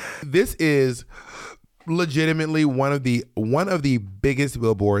 California. This is legitimately one of the biggest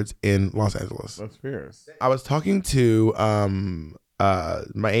billboards in Los Angeles. That's fierce. I was talking to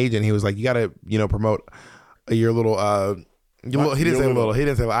my agent. He was like, you got to promote your little he didn't say little. He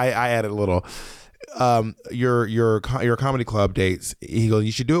didn't say. I added a little. Your comedy club dates. He goes,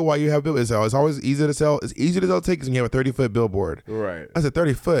 you should do it while you have billboards. It's always easy to sell. It's easy to sell tickets when you have a 30-foot billboard. Right. I said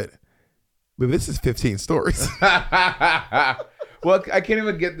 30 foot, but this is 15 stories. Well, I can't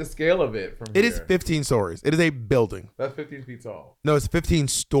even get the scale of it from here. It is 15 stories. It is a building. That's 15 feet tall. No, it's 15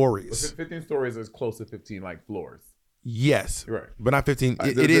 stories. 15 stories is close to 15 like floors. Yes. Right. But not 15.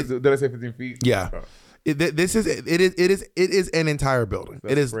 Did I say 15 feet? Yeah. Oh. It is an entire building.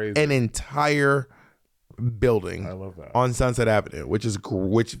 That's it is crazy. an entire building. I love that. On Sunset Avenue, which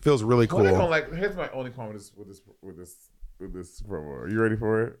feels really cool. Here's my only comment with this promo. Are you ready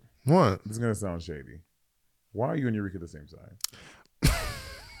for it? What? This is gonna sound shady. Why are you and Eureka the same side?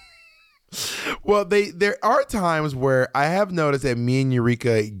 Well, there are times where I have noticed that me and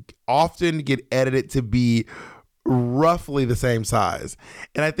Eureka often get edited to be roughly the same size,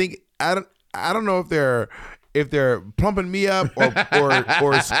 and I think I don't know if they're plumping me up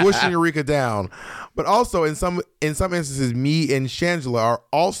or squishing Eureka down, but also in some instances, me and Shangela are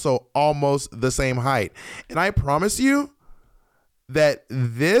also almost the same height, and I promise you that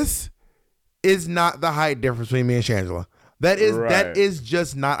this is not the height difference between me and Shangela. That is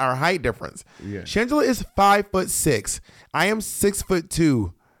just not our height difference. Yeah. Shangela is 5'6". I am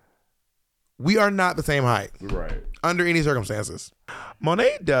 6'2". We are not the same height. Right. Under any circumstances.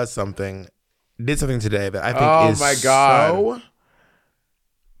 Monet did something today that I think is so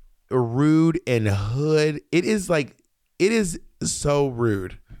rude and hood. It is so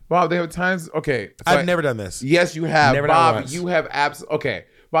rude. Bob, there have times. Okay, so I've never done this. Yes, you have. Never Bob, done once. you have Okay,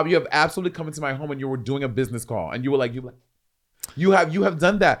 Bob, you have absolutely come into my home and you were doing a business call and you have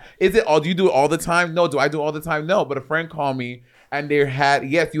done that. Is it all? Do you do it all the time? No. Do I do it all the time? No. But a friend called me and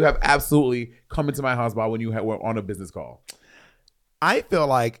yes, you have absolutely come into my house, Bob, when you were on a business call. I feel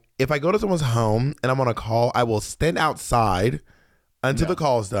like if I go to someone's home and I'm on a call, I will stand outside until the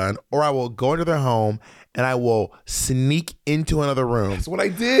call is done, or I will go into their home and I will sneak into another room. That's what I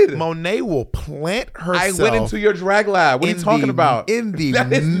did. Monet will plant herself. I went into your drag lab. What are you talking about? In the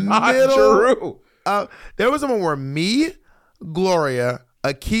that is not middle. True. There was someone where me, Gloria,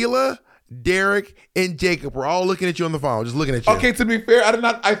 Akilah, Derek, and Jacob were all looking at you on the phone, just looking at you. Okay, to be fair,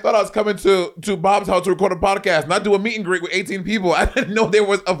 I thought I was coming to Bob's house to record a podcast, not do a meet and greet with 18 people. I didn't know there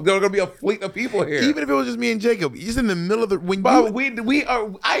was going to be a fleet of people here. Even if it was just me and Jacob, just in the middle of the Bob,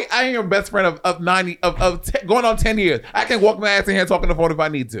 I am your best friend of 90 going on 10 years. I can walk my ass in here talking on the phone if I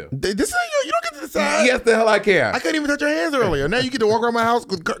need to. This is you don't get to decide. Yes, the hell I can. I couldn't even touch your hands earlier. Now you get to walk around my house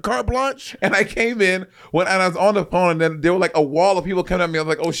with carte blanche. And I came in and I was on the phone, and then there were like a wall of people coming at me. I was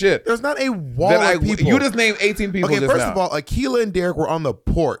like, oh shit. There's not a wall of people. You just named 18 people. Okay, first of all, Akilah and Derek were on the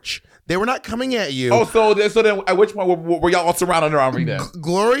porch. They were not coming at you. Oh, so then at which point were y'all all surrounding around me then?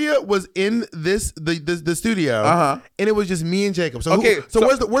 Gloria was in the studio, and it was just me and Jacob. So okay, so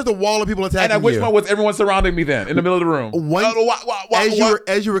where's the wall of people attacking you? And at which point was everyone surrounding me then in the middle of the room?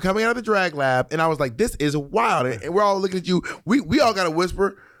 As you were coming out of the drag lab, and I was like, "This is wild," and we're all looking at you. We all got to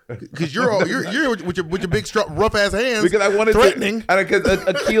whisper. Because you're with your big rough ass hands. Because I wanted threatening. And because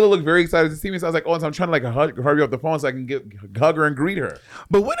Akilah looked very excited to see me, so I was like, so I'm trying to like hurry up the phone so I can hug her and greet her.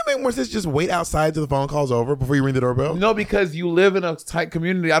 But wouldn't it make more sense just wait outside till the phone call's over before you ring the doorbell? No, because you live in a tight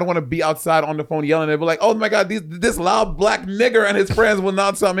community. I don't want to be outside on the phone yelling and be like, oh my God, this loud black nigger and his friends will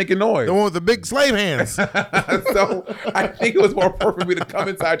not stop making noise. The one with the big slave hands. So I think it was more appropriate for me to come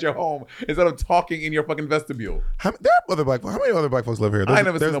inside your home instead of talking in your fucking vestibule. How many other black folks live here? I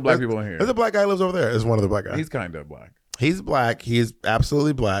never seen no black people in here. There's a black guy who lives over there. There's one of the black guys. He's kind of black. He's black. He is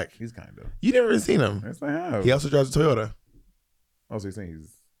absolutely black. He's kind of. You never even seen him. Yes, I have. He also drives a Toyota. Oh, so you're saying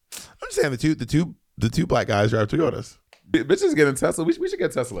he's... I'm just saying the two black guys drive Toyotas. Bitches getting Tesla. We should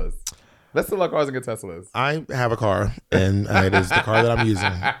get Teslas. Let's sell our cars and get Teslas. I have a car, and it is the car that I'm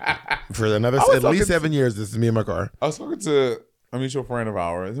using for another at least 7 years. This is me and my car. I was talking to a mutual friend of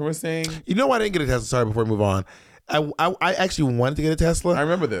ours, and we're saying, you know why I didn't get a Tesla? Sorry, before we move on. I actually wanted to get a Tesla. I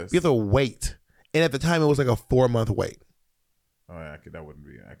remember this. You have to wait, and at the time it was like a 4-month wait. Oh, yeah, that wouldn't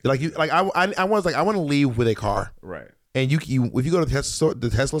be I was like, I want to leave with a car, right? And if you go to the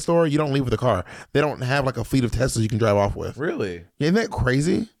Tesla store, you don't leave with a car. They don't have like a fleet of Teslas you can drive off with. Really? Isn't that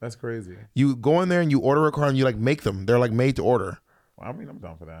crazy? That's crazy. You go in there and you order a car and you like make them. They're like made to order. Well, I mean, I'm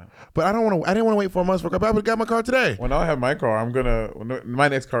down for that. But I didn't want to wait 4 months for a car. I got my car today. When I have my car, my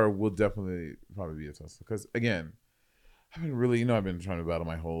next car will definitely probably be a Tesla. Because again, I've been trying to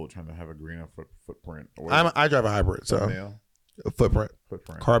battle trying to have a greener footprint. I drive a hybrid, so footprint,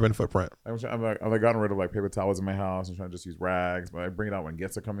 carbon footprint. I've gotten rid of like paper towels in my house and trying to just use rags, but I bring it out when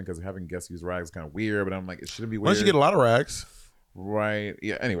guests are coming because having guests use rags is kind of weird. But I'm like, it shouldn't be weird. Once you get a lot of rags, right?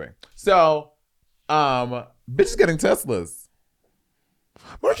 Yeah. Anyway, so bitches getting Teslas.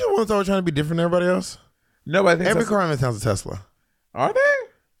 Weren't you the ones that were trying to be different than everybody else? No, but I think every car in this town's a Tesla. Are they?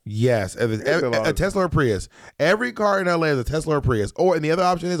 Yes, a Tesla or Prius. Every car in LA is a Tesla or Prius, and the other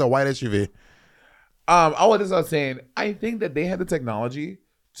option is a white SUV. I was saying, I think that they had the technology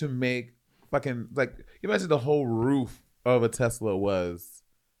to make fucking like, you imagine the whole roof of a Tesla was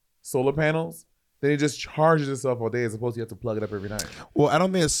solar panels. Then it just charges itself all day as opposed to you have to plug it up every night. Well, I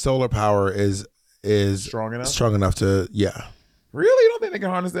don't think solar power is strong enough to Really? You don't think they can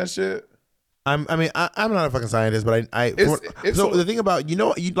harness that shit? I'm not a fucking scientist, but the thing about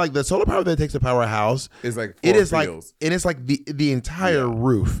like the solar power that takes to power a house is like it's like the entire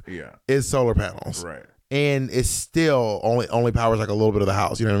roof is solar panels, right? And it's still only powers like a little bit of the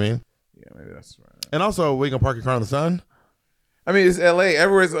house. You know what I mean? Yeah, maybe that's right. And also, we can park your car in the sun. I mean, it's LA.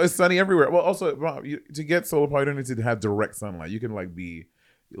 Everywhere it's sunny everywhere. Well, also to get solar power, you don't need to have direct sunlight. You can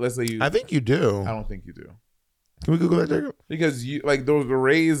let's say you. I think you do. I don't think you do. Can we Google that, Jacob? Because the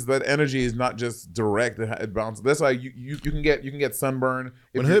rays, that energy is not just direct; it bounces. That's why you can get sunburn.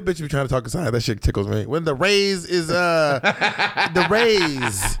 When hood bitch be trying to talk inside, that shit tickles me. When the rays is the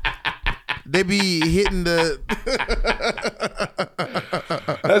rays, they be hitting the.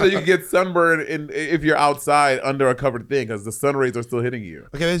 That's how you can get sunburn if you're outside under a covered thing because the sun rays are still hitting you.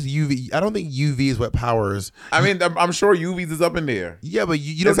 Okay, there's UV. I don't think UV is what powers. I mean, I'm sure UVs is up in there. Yeah, but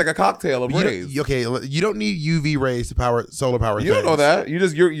you don't. It's like a cocktail of rays. You don't need UV rays to power solar power. You don't know that.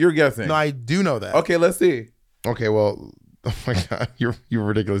 You're guessing. No, I do know that. Okay, let's see. Okay, well, Oh my God, you're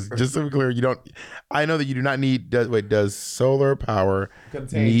ridiculous. Just so we're clear, you don't. I know that you do not need. Does solar power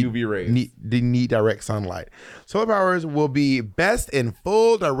contain UV rays? Need direct sunlight. Solar powers will be best in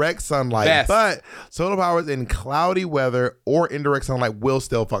full direct sunlight, but solar powers in cloudy weather or indirect sunlight will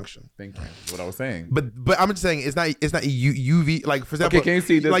still function. Thank you. That's what I was saying. But I'm just saying it's not UV. Like for example, Okay, can you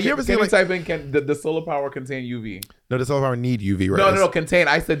see this? Like you ever can see you type in can the solar power contain UV? No, the solar power need UV rays. No, contain.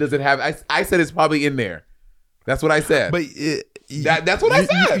 I said, does it have? I said it's probably in there. That's what I said. But that's what I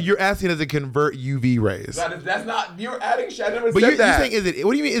said. You're asking does it convert UV rays? That's not. You're adding shit. I never But said you're that. saying is it?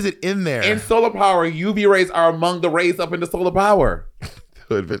 What do you mean? Is it in there? In solar power, UV rays are among the rays up into solar power.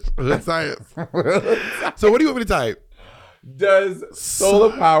 Hood science. So what do you want me to type? Does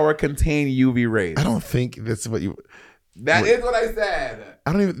solar power contain UV rays? I don't think that's what you. That is what I said.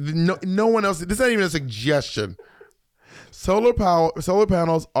 I don't even. No one else. This is not even a suggestion. Solar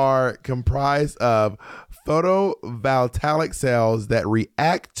panels are comprised of photovoltaic cells that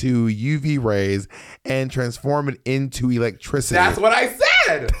react to UV rays and transform it into electricity. That's what I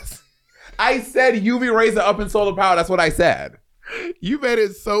said. I said UV rays are up in solar power. That's what I said. You made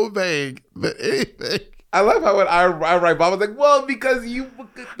it so vague that anything. I love how when I write, Bob was like, "Well, because you."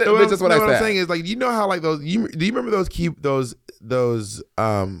 That's what I said. What I'm saying is like, you know how like those. Do you remember those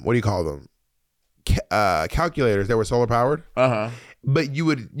what do you call them? Calculators that were solar powered. But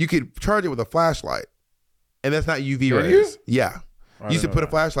you could charge it with a flashlight, and that's not UV rays. Yeah, you used to put a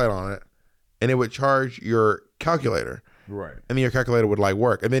flashlight on it, and it would charge your calculator. Right. And then your calculator would like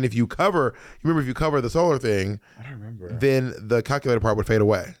work. And then if you cover the solar thing, I don't remember. Then the calculator part would fade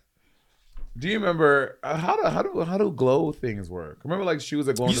away. Do you remember how do glow things work? Remember like shoes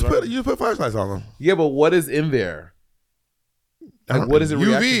that glow in the dark? You just put flashlights on them. Yeah, but what is in there? Like, what is it?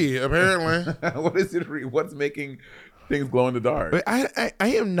 UV apparently. What is it? What's making things glow in the dark? But I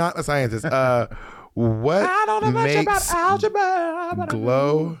am not a scientist. What I don't know much makes about algebra.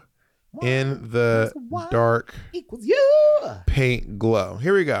 glow in the dark equals you. Paint glow?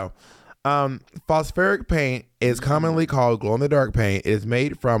 Here we go. Phosphoric paint is commonly called glow-in-the-dark paint. It is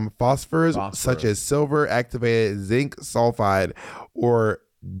made from phosphors such as silver, activated zinc sulfide, or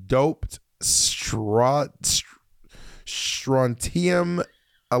doped strontium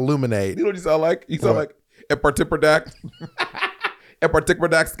aluminate. You know what you sound like? You sound like a particular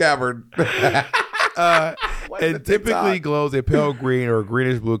scabbard. It typically glows a pale green or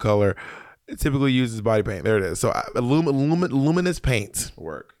greenish blue color. It typically uses body paint. There it is. So luminous paint.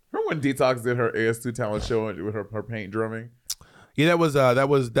 Work. Remember when Detox did her AS2 talent show with her paint drumming? Yeah, that was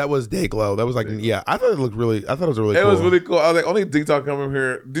Day Glow. That was like, yeah. I thought it was really cool. It was really cool. I was like, only Detox come over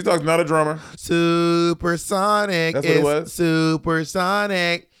here. Detox not a drummer. Supersonic. That's what it was.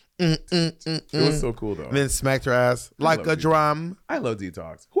 Supersonic. It was so cool though. And then smacked her ass like a drum. I love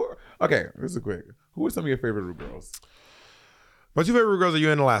Detox. Okay, this is quick. Who are some of your favorite Root girls? My two favorite Root girls are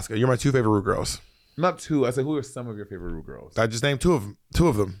you and Alaska. You're my two favorite Root girls. Not two. I said, who are some of your favorite Root girls? I just named two of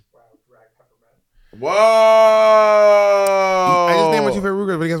them. Whoa! I just named my two favorite Root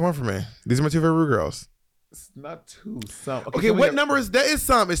girls. What do you guys want from me? These are my two favorite Root girls. It's not two. Some. Okay, what number is that? Is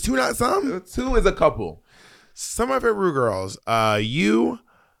some? Is two not some? Two is a couple. Some of my favorite Root girls. You,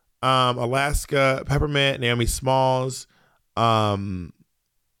 Alaska, Peppermint, Naomi Smalls. No.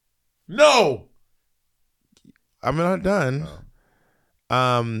 I'm not done.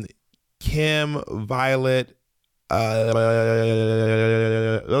 Oh. Kim, Violet. Those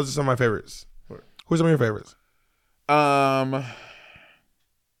are some of my favorites. Who's some of your favorites? I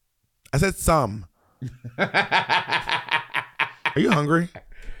said some. Are you hungry?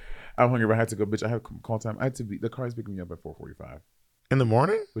 I'm hungry, but I had to go. Bitch, I have call time. I had to be. The car is picking me up at 4:45 in the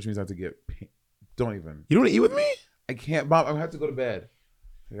morning, which means I have to get. Don't even. You don't want to eat with me? I can't, Bob. I have to go to bed.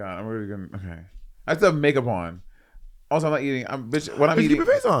 Yeah, I'm really gonna. Okay, I have to have makeup on. Also, I'm not eating. What I'm eating. Keep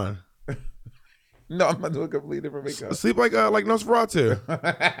your face on. No, I'm not doing completely different makeup. Sleep like Nosferatu.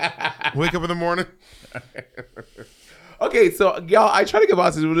 Wake up in the morning. Okay, so y'all, I try to get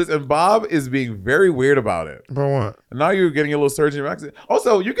Bob to do this, and Bob is being very weird about it. About what? And now you're getting a little surgery accent.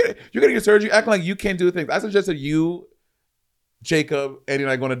 Also, you're getting your surgery acting like you can't do things. I suggested you, Jacob, and you're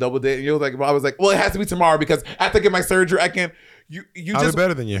like going to double date, and you're like, Bob was like, well, it has to be tomorrow because I have to get my surgery. I can't. You I'll just be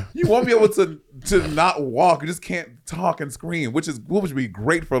better than you. You won't be able to not walk. You just can't talk and scream, which would be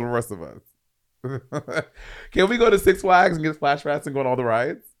great for the rest of us. Can we go to Six Flags and get Splash Rats and go on all the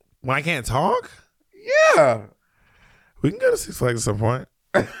rides? When I can't talk? Yeah. We can go to Six Flags at some point.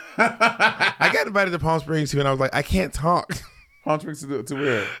 I got invited to Palm Springs too, and I was like, I can't talk. Palm Springs to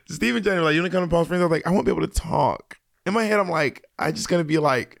where? Stephen Jenner was like, you want to come to Palm Springs? I was like, I won't be able to talk. In my head, I'm like, I just gonna be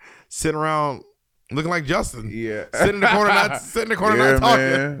like sitting around looking like Justin. Yeah. Sitting in the corner, not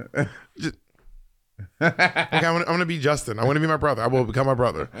talking. Like I'm gonna be Justin. I want to be my brother. I will become my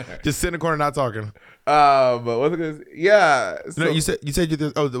brother. Just sit in the corner, not talking. But what's it gonna? Yeah. So, No, you said you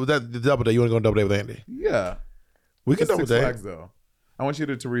did. Oh, was that the double day? You want to go on double day with Andy? Yeah. We can Just double Six day. Flags, though. I want you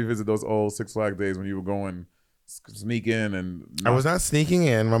to revisit those old Six Flags days when you were going sneak in and. I was not sneaking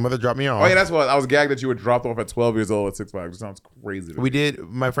in. My mother dropped me off. Oh yeah, that's what I was gagged that you were dropped off at 12 years old at Six Flags. It sounds crazy. We did.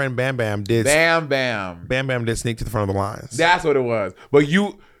 My friend Bam Bam did. Bam Bam did sneak to the front of the lines. That's what it was. But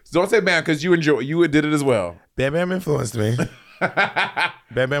you don't say Bam because you did it as well. Bam Bam influenced me.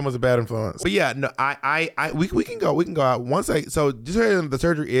 Bam Bam was a bad influence. But yeah, no, we can go out once so just so the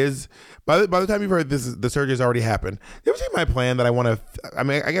surgery is by the time you've heard this, the surgery has already happened. You ever seen my plan that I want to? I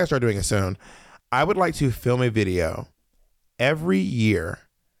mean, I gotta start doing it soon. I would like to film a video every year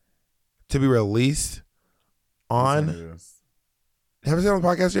to be released on. Have you seen it on the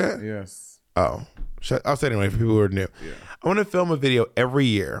podcast yet? Yes. Oh, I'll say it anyway for people who are new. Yeah. I want to film a video every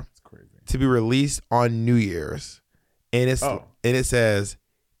year to be released on New Year's, and it says,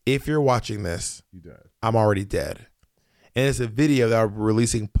 "If you're watching this, you dead. I'm already dead." And it's a video that I'm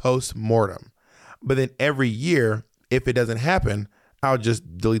releasing post mortem. But then every year, if it doesn't happen, I'll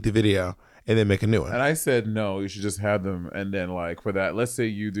just delete the video and then make a new one. And I said no, you should just have them, and then like for that, let's say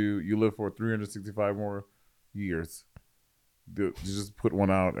you live for 365 more years. You just put one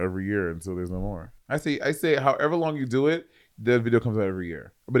out every year until there's no more. I say however long you do it, the video comes out every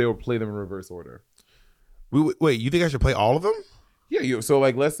year, but they will play them in reverse order. Wait, you think I should play all of them? Yeah, so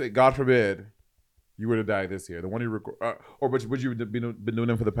like let's say, God forbid, you were to die this year. The one you record, but you've been doing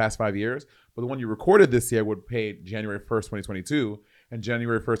them for the past 5 years. But the one you recorded this year would pay January 1st, 2022, and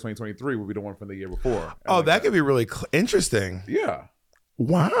January 1st, 2023 would be the one from the year before. Oh, that could be really interesting. Yeah.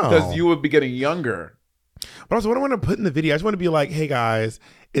 Wow. Because you would be getting younger. But also, what I want to put in the video, I just want to be like, "Hey guys,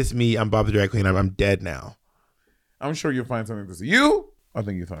 it's me. I'm Bob the Drag Queen. I'm dead now." I'm sure you'll find something to say. I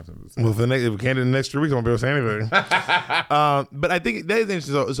think you'll find something to say. Well, if we can't do the next 3 weeks, I won't be able to say anything. But I think that is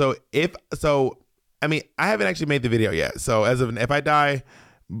interesting. So I mean, I haven't actually made the video yet. So if I die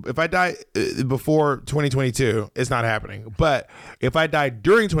before 2022, it's not happening. But if I die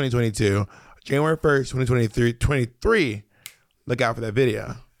during 2022, January 1st, 2023, look out for that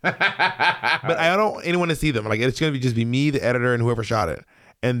video. But I don't want anyone to see them. Like, it's gonna just be me, the editor, and whoever shot it,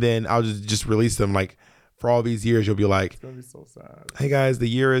 and then I'll just release them. Like, for all these years, you'll be like, it's gonna be so sad. "Hey guys, the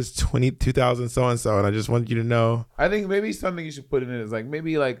year is 2000 so and so, and I just want you to know." I think maybe something you should put in it is like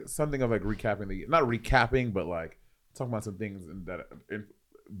maybe like something of like recapping not recapping, but like talking about some things in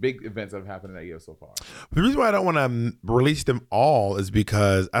big events that have happened in that year so far. The reason why I don't want to release them all is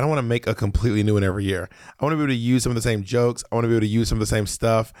because I don't want to make a completely new one every year. I want to be able to use some of the same jokes. I want to be able to use some of the same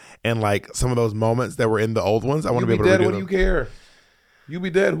stuff, and like some of those moments that were in the old ones. I want to be able to redo them. What do you care? You be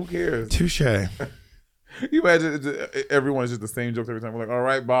dead. Who cares? Touche. You imagine everyone's just the same jokes every time. We're like, "All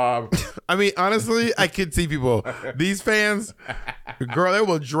right, Bob." I mean, honestly, I could see people. These fans, girl, they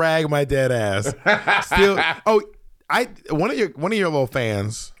will drag my dead ass. Still, one of your little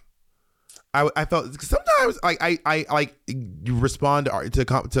fans. I felt sometimes like I like you respond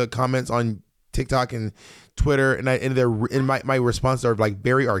to comments on TikTok and Twitter, and my responses are like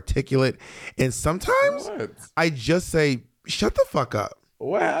very articulate, and sometimes I just say, "Shut the fuck up."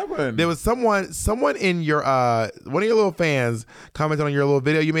 What happened? There was someone in your one of your little fans commented on your little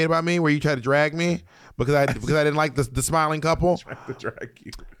video you made about me where you tried to drag me because I didn't like the smiling couple. I tried to drag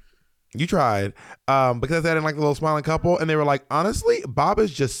you. You tried because I didn't like the little smiling couple, and they were like, "Honestly, Bob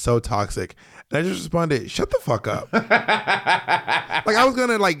is just so toxic." And I just responded, "Shut the fuck up." Like I was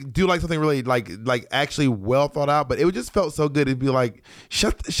gonna like do like something really like actually well thought out, but it just felt so good. It'd be like,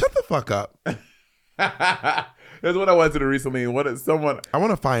 shut the fuck up. That's what I wanted to do recently. I want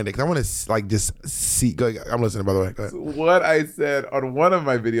to find it because I want to like just see. I'm listening, by the way. Go ahead. What I said on one of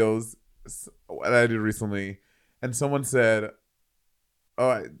my videos that I did recently, and someone said,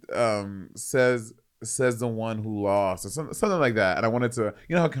 says the one who lost, or something like that. And I wanted to,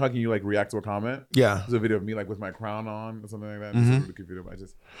 you know how can you like react to a comment? Yeah. There's a video of me like with my crown on or something like that. Mm-hmm.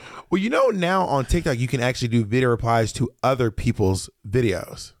 Well, you know, now on TikTok you can actually do video replies to other people's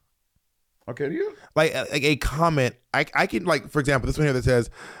videos. Okay, do you? Like a comment, I can, like, for example, this one here that says,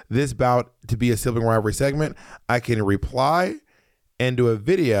 "This bout to be a sibling rivalry segment," I can reply and do a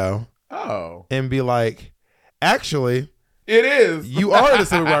video and be like, "Actually, it is. You are the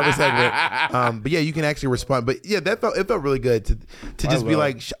sibling rivalry segment." But yeah, you can actually respond. But yeah, it felt really good to just be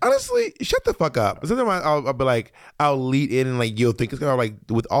like, honestly, shut the fuck up. Sometimes I'll be like, I'll lead in and like you'll think it's gonna like,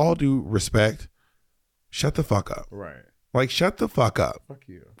 with all due respect, shut the fuck up. Right. Like, shut the fuck up. Fuck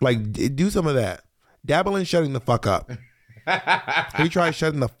you. Like, do some of that. Dabble in shutting the fuck up. Have you tried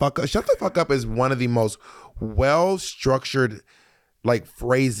shutting the fuck up? Shut the fuck up is one of the most well-structured, like,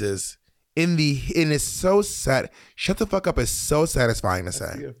 phrases and it's so sad. Shut the fuck up is so satisfying to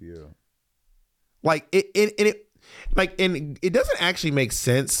say. Like it doesn't actually make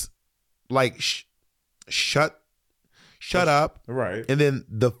sense. Like shut up, right? And then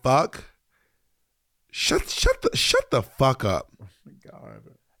the fuck, shut the fuck up. Oh my God.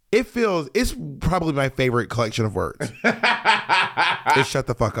 It's probably my favorite collection of words. It's shut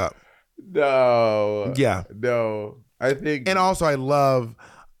the fuck up. No. Yeah. No. I think. And also I love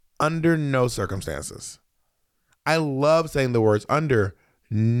under no circumstances. I love saying the words under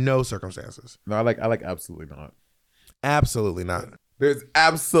no circumstances. No, I like absolutely not. Absolutely not. There's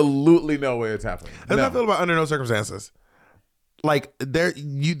absolutely no way it's happening. That's how I feel about under no circumstances. Like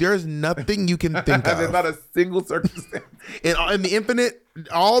there's nothing you can think of. There's not a single circumstance. In the infinite,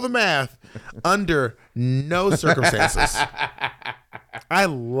 all the math, under no circumstances. I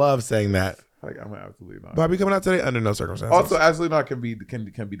love saying that. Like I'm absolutely not. Bobby coming out today under no circumstances. Also, absolutely not can be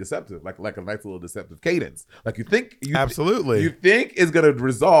deceptive. Like a nice little deceptive cadence. Like you think absolutely you think is gonna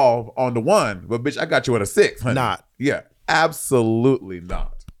resolve on the 1, but bitch, I got you at a 6. Honey. Not. Yeah, absolutely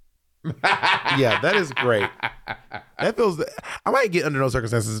not. Yeah, that is great. That feels. I might get under no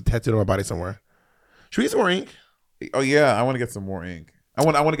circumstances tattooed on my body somewhere. Should we get some more ink? Oh yeah, I want to get some more ink. I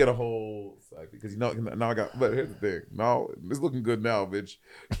want to get a whole because now I got. But here's the thing. No, it's looking good now, bitch.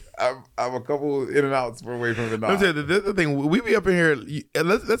 I'm a couple in and outs away from the knot. The thing we be up in here.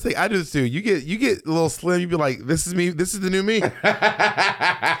 Let's say I do this too. You get a little slim. You be like, this is me. This is the new me.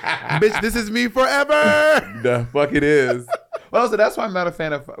 Bitch, this is me forever. The fuck it is. Well, so that's why I'm not a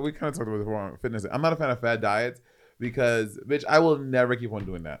fan of. We kind of talked about this before on fitness. I'm not a fan of fad diets because, bitch, I will never keep on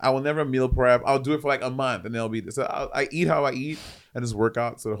doing that. I will never meal prep. I'll do it for like a month and then it'll be so. I eat how I eat and just work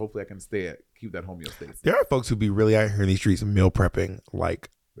out. So hopefully I can keep that homeostasis. There are folks who be really out here in these streets meal prepping, like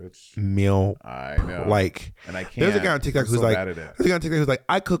bitch. Meal. I know. Like, and I can't. There's a guy on TikTok who's like,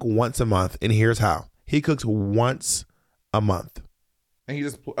 I cook once a month, and here's how. He cooks once a month, and he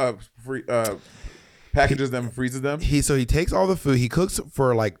just packages them, freezes them. He takes all the food. He cooks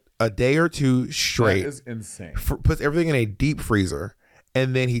for like a day or two straight. That is insane. Puts everything in a deep freezer,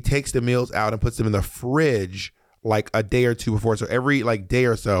 and then he takes the meals out and puts them in the fridge like a day or two before. So every like day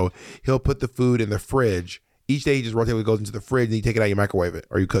or so, he'll put the food in the fridge. Each day he just rotates, goes into the fridge, and you take it out, you microwave it,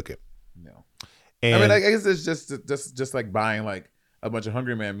 or you cook it. No, and I mean, I guess it's just like buying like a bunch of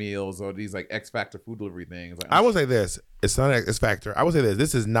Hungry Man meals or these like X Factor food delivery things. Like, I will say this: it's not X Factor. I will say this: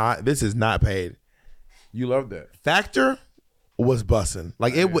 this is not paid. You loved it. Factor was bussin'.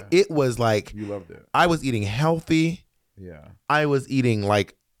 Like it was like you loved it. I was eating healthy. Yeah. I was eating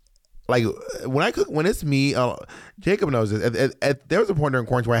like when I cook, when it's me, Jacob knows this. There was a point during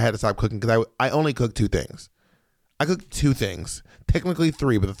quarantine where I had to stop cooking because I only cook 2 things. I cook 2 things, technically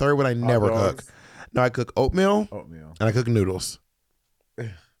 3, but the third one I never cook. No, I cook oatmeal, and I cook noodles.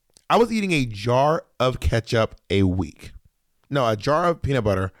 I was eating a jar of ketchup a week. No, a jar of peanut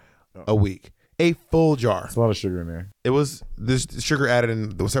butter a week. A full jar. There's a lot of sugar in there. It was this sugar added in,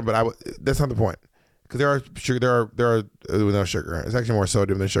 but that's not the point. Because there are sugar, there are no sugar. It's actually more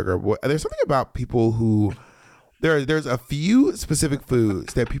sodium than sugar. There's something about people who there's a few specific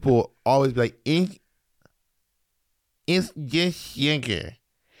foods that people always be like, it's just sugar.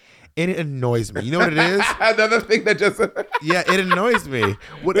 And it annoys me. You know what it is? Another thing that just yeah, it annoys me.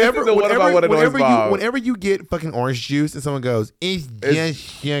 Whenever you get fucking orange juice and someone goes, it's just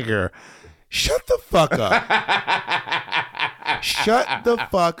sugar. Shut the fuck up. Shut the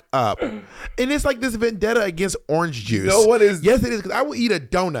fuck up. And it's like this vendetta against orange juice. No one is. Yes, it is. Because I will eat a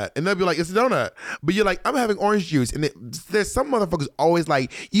donut and they'll be like, it's a donut. But you're like, I'm having orange juice. And there's some motherfuckers always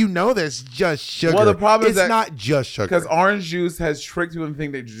like, there's just sugar. Well, the problem is it's not just sugar. Because orange juice has tricked people into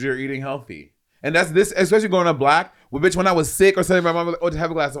thinking that you're eating healthy. And that's this, especially going up black. Well, bitch, when I was sick or something, my mom was like,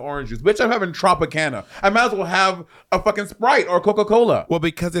 have a glass of orange juice. Bitch, I'm having Tropicana. I might as well have a fucking Sprite or Coca-Cola. Well,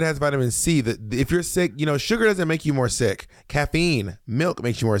 because it has vitamin C. That if you're sick, sugar doesn't make you more sick. Caffeine, milk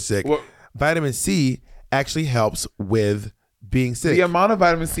makes you more sick. Well, vitamin C actually helps with being sick. The amount of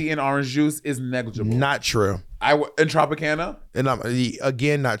vitamin C in orange juice is negligible. Not true. In Tropicana? And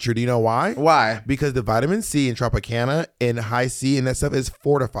again, not true. Do you know why? Why? Because the vitamin C in Tropicana and high C and that stuff is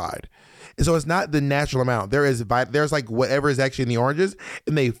fortified. So it's not the natural amount. There's like whatever is actually in the oranges,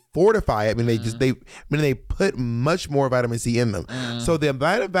 and they fortify it. I mean, they put much more vitamin C in them. So the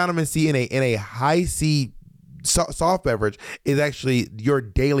amount of vitamin C in a high C soft beverage is actually your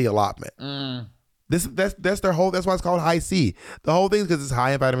daily allotment. That's their whole. That's why it's called high C. The whole thing is because it's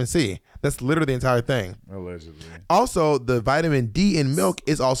high in vitamin C. That's literally the entire thing. Allegedly. Also, the vitamin D in milk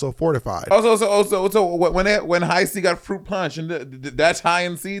is also fortified. Also, when high C got fruit punch, and that's high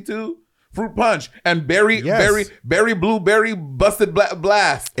in C too. fruit punch and berry blueberry busted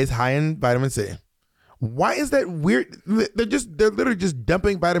blast. It's high in vitamin C. Why is that weird? They're literally just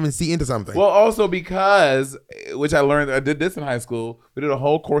dumping vitamin C into something. Well, also because, which I did this in high school, we did a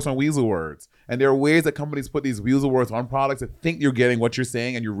whole course on weasel words. And there are ways that companies put these weasel words on products that think you're getting what you're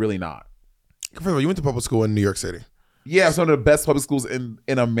saying and you're really not. First of all, you went to public school in New York City. Yeah, some of the best public schools in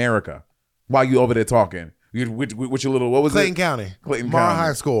America. While you over there talking. Which your little, what was Clayton it? County. Clayton Morrow County.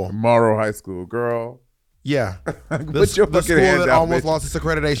 High School. Morrow High School, girl. Yeah. The school that almost lost its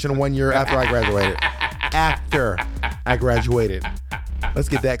accreditation 1 year after I graduated. After I graduated. Let's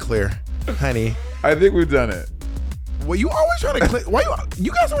get that clear, honey. I think we've done it. Well, you always trying to click. Why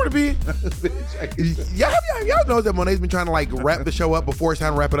you guys want to be? Y'all noticed that Monet's been trying to like wrap the show up before it's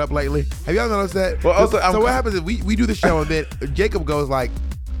time to wrap it up lately? Have y'all noticed that? Well, also, so what happens is we do the show and then Jacob goes like,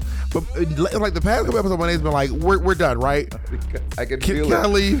 but like the past couple episodes, Monet's been like, we're done, right? I can feel it.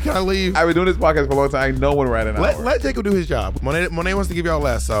 Can I leave? I've been doing this podcast for a long time. I know when we're at an hour. Let Jacob do his job. Monet wants to give y'all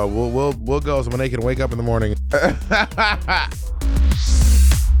less, so we'll go so Monet can wake up in the morning.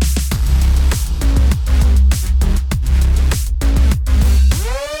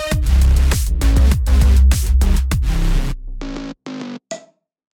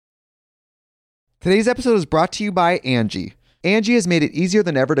 Today's episode is brought to you by Angie. Angie has made it easier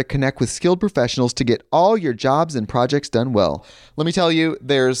than ever to connect with skilled professionals to get all your jobs and projects done well. Let me tell you,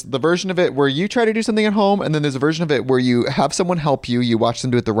 there's the version of it where you try to do something at home, and then there's a version of it where you have someone help you, you watch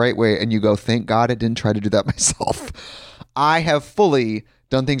them do it the right way, and you go, thank God I didn't try to do that myself. I have fully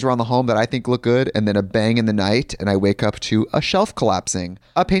done things around the home that I think look good, and then a bang in the night, and I wake up to a shelf collapsing,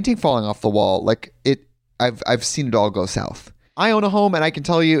 a painting falling off the wall. I've seen it all go south. I own a home, and I can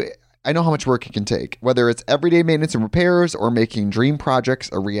tell you, I know how much work it can take. Whether it's everyday maintenance and repairs or making dream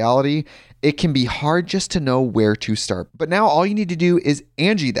projects a reality, it can be hard just to know where to start. But now all you need to do is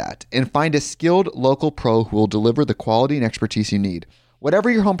Angie that and find a skilled local pro who will deliver the quality and expertise you need.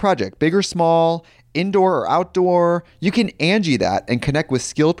 Whatever your home project, big or small, indoor or outdoor, you can Angie that and connect with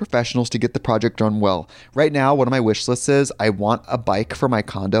skilled professionals to get the project done well. Right now, one of my wish lists is I want a bike for my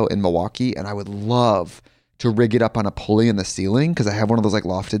condo in Milwaukee, and I would love to rig it up on a pulley in the ceiling because I have one of those like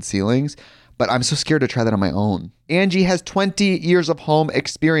lofted ceilings, but I'm so scared to try that on my own. Angie has 20 years of home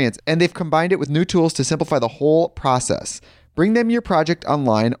experience, and they've combined it with new tools to simplify the whole process. Bring them your project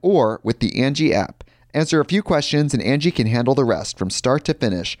online or with the Angie app. Answer a few questions and Angie can handle the rest from start to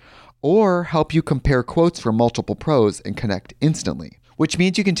finish, or help you compare quotes from multiple pros and connect instantly, which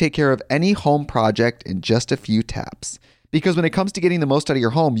means you can take care of any home project in just a few taps. Because when it comes to getting the most out of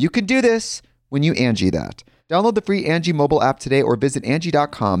your home, you can do this when you Angie that. Download the free Angie mobile app today or visit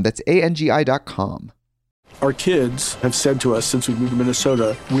Angie.com. That's ANGI.com. Our kids have said to us since we moved to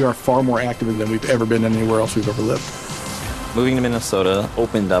Minnesota, we are far more active than we've ever been anywhere else we've ever lived. Moving to Minnesota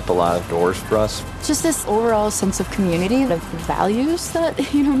opened up a lot of doors for us. Just this overall sense of community, of values that,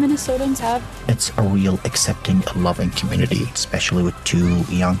 Minnesotans have. It's a real accepting, loving community, especially with 2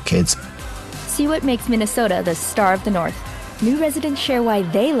 young kids. See what makes Minnesota the star of the North. New residents share why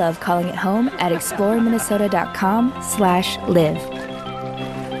they love calling it home at exploreminnesota.com/live.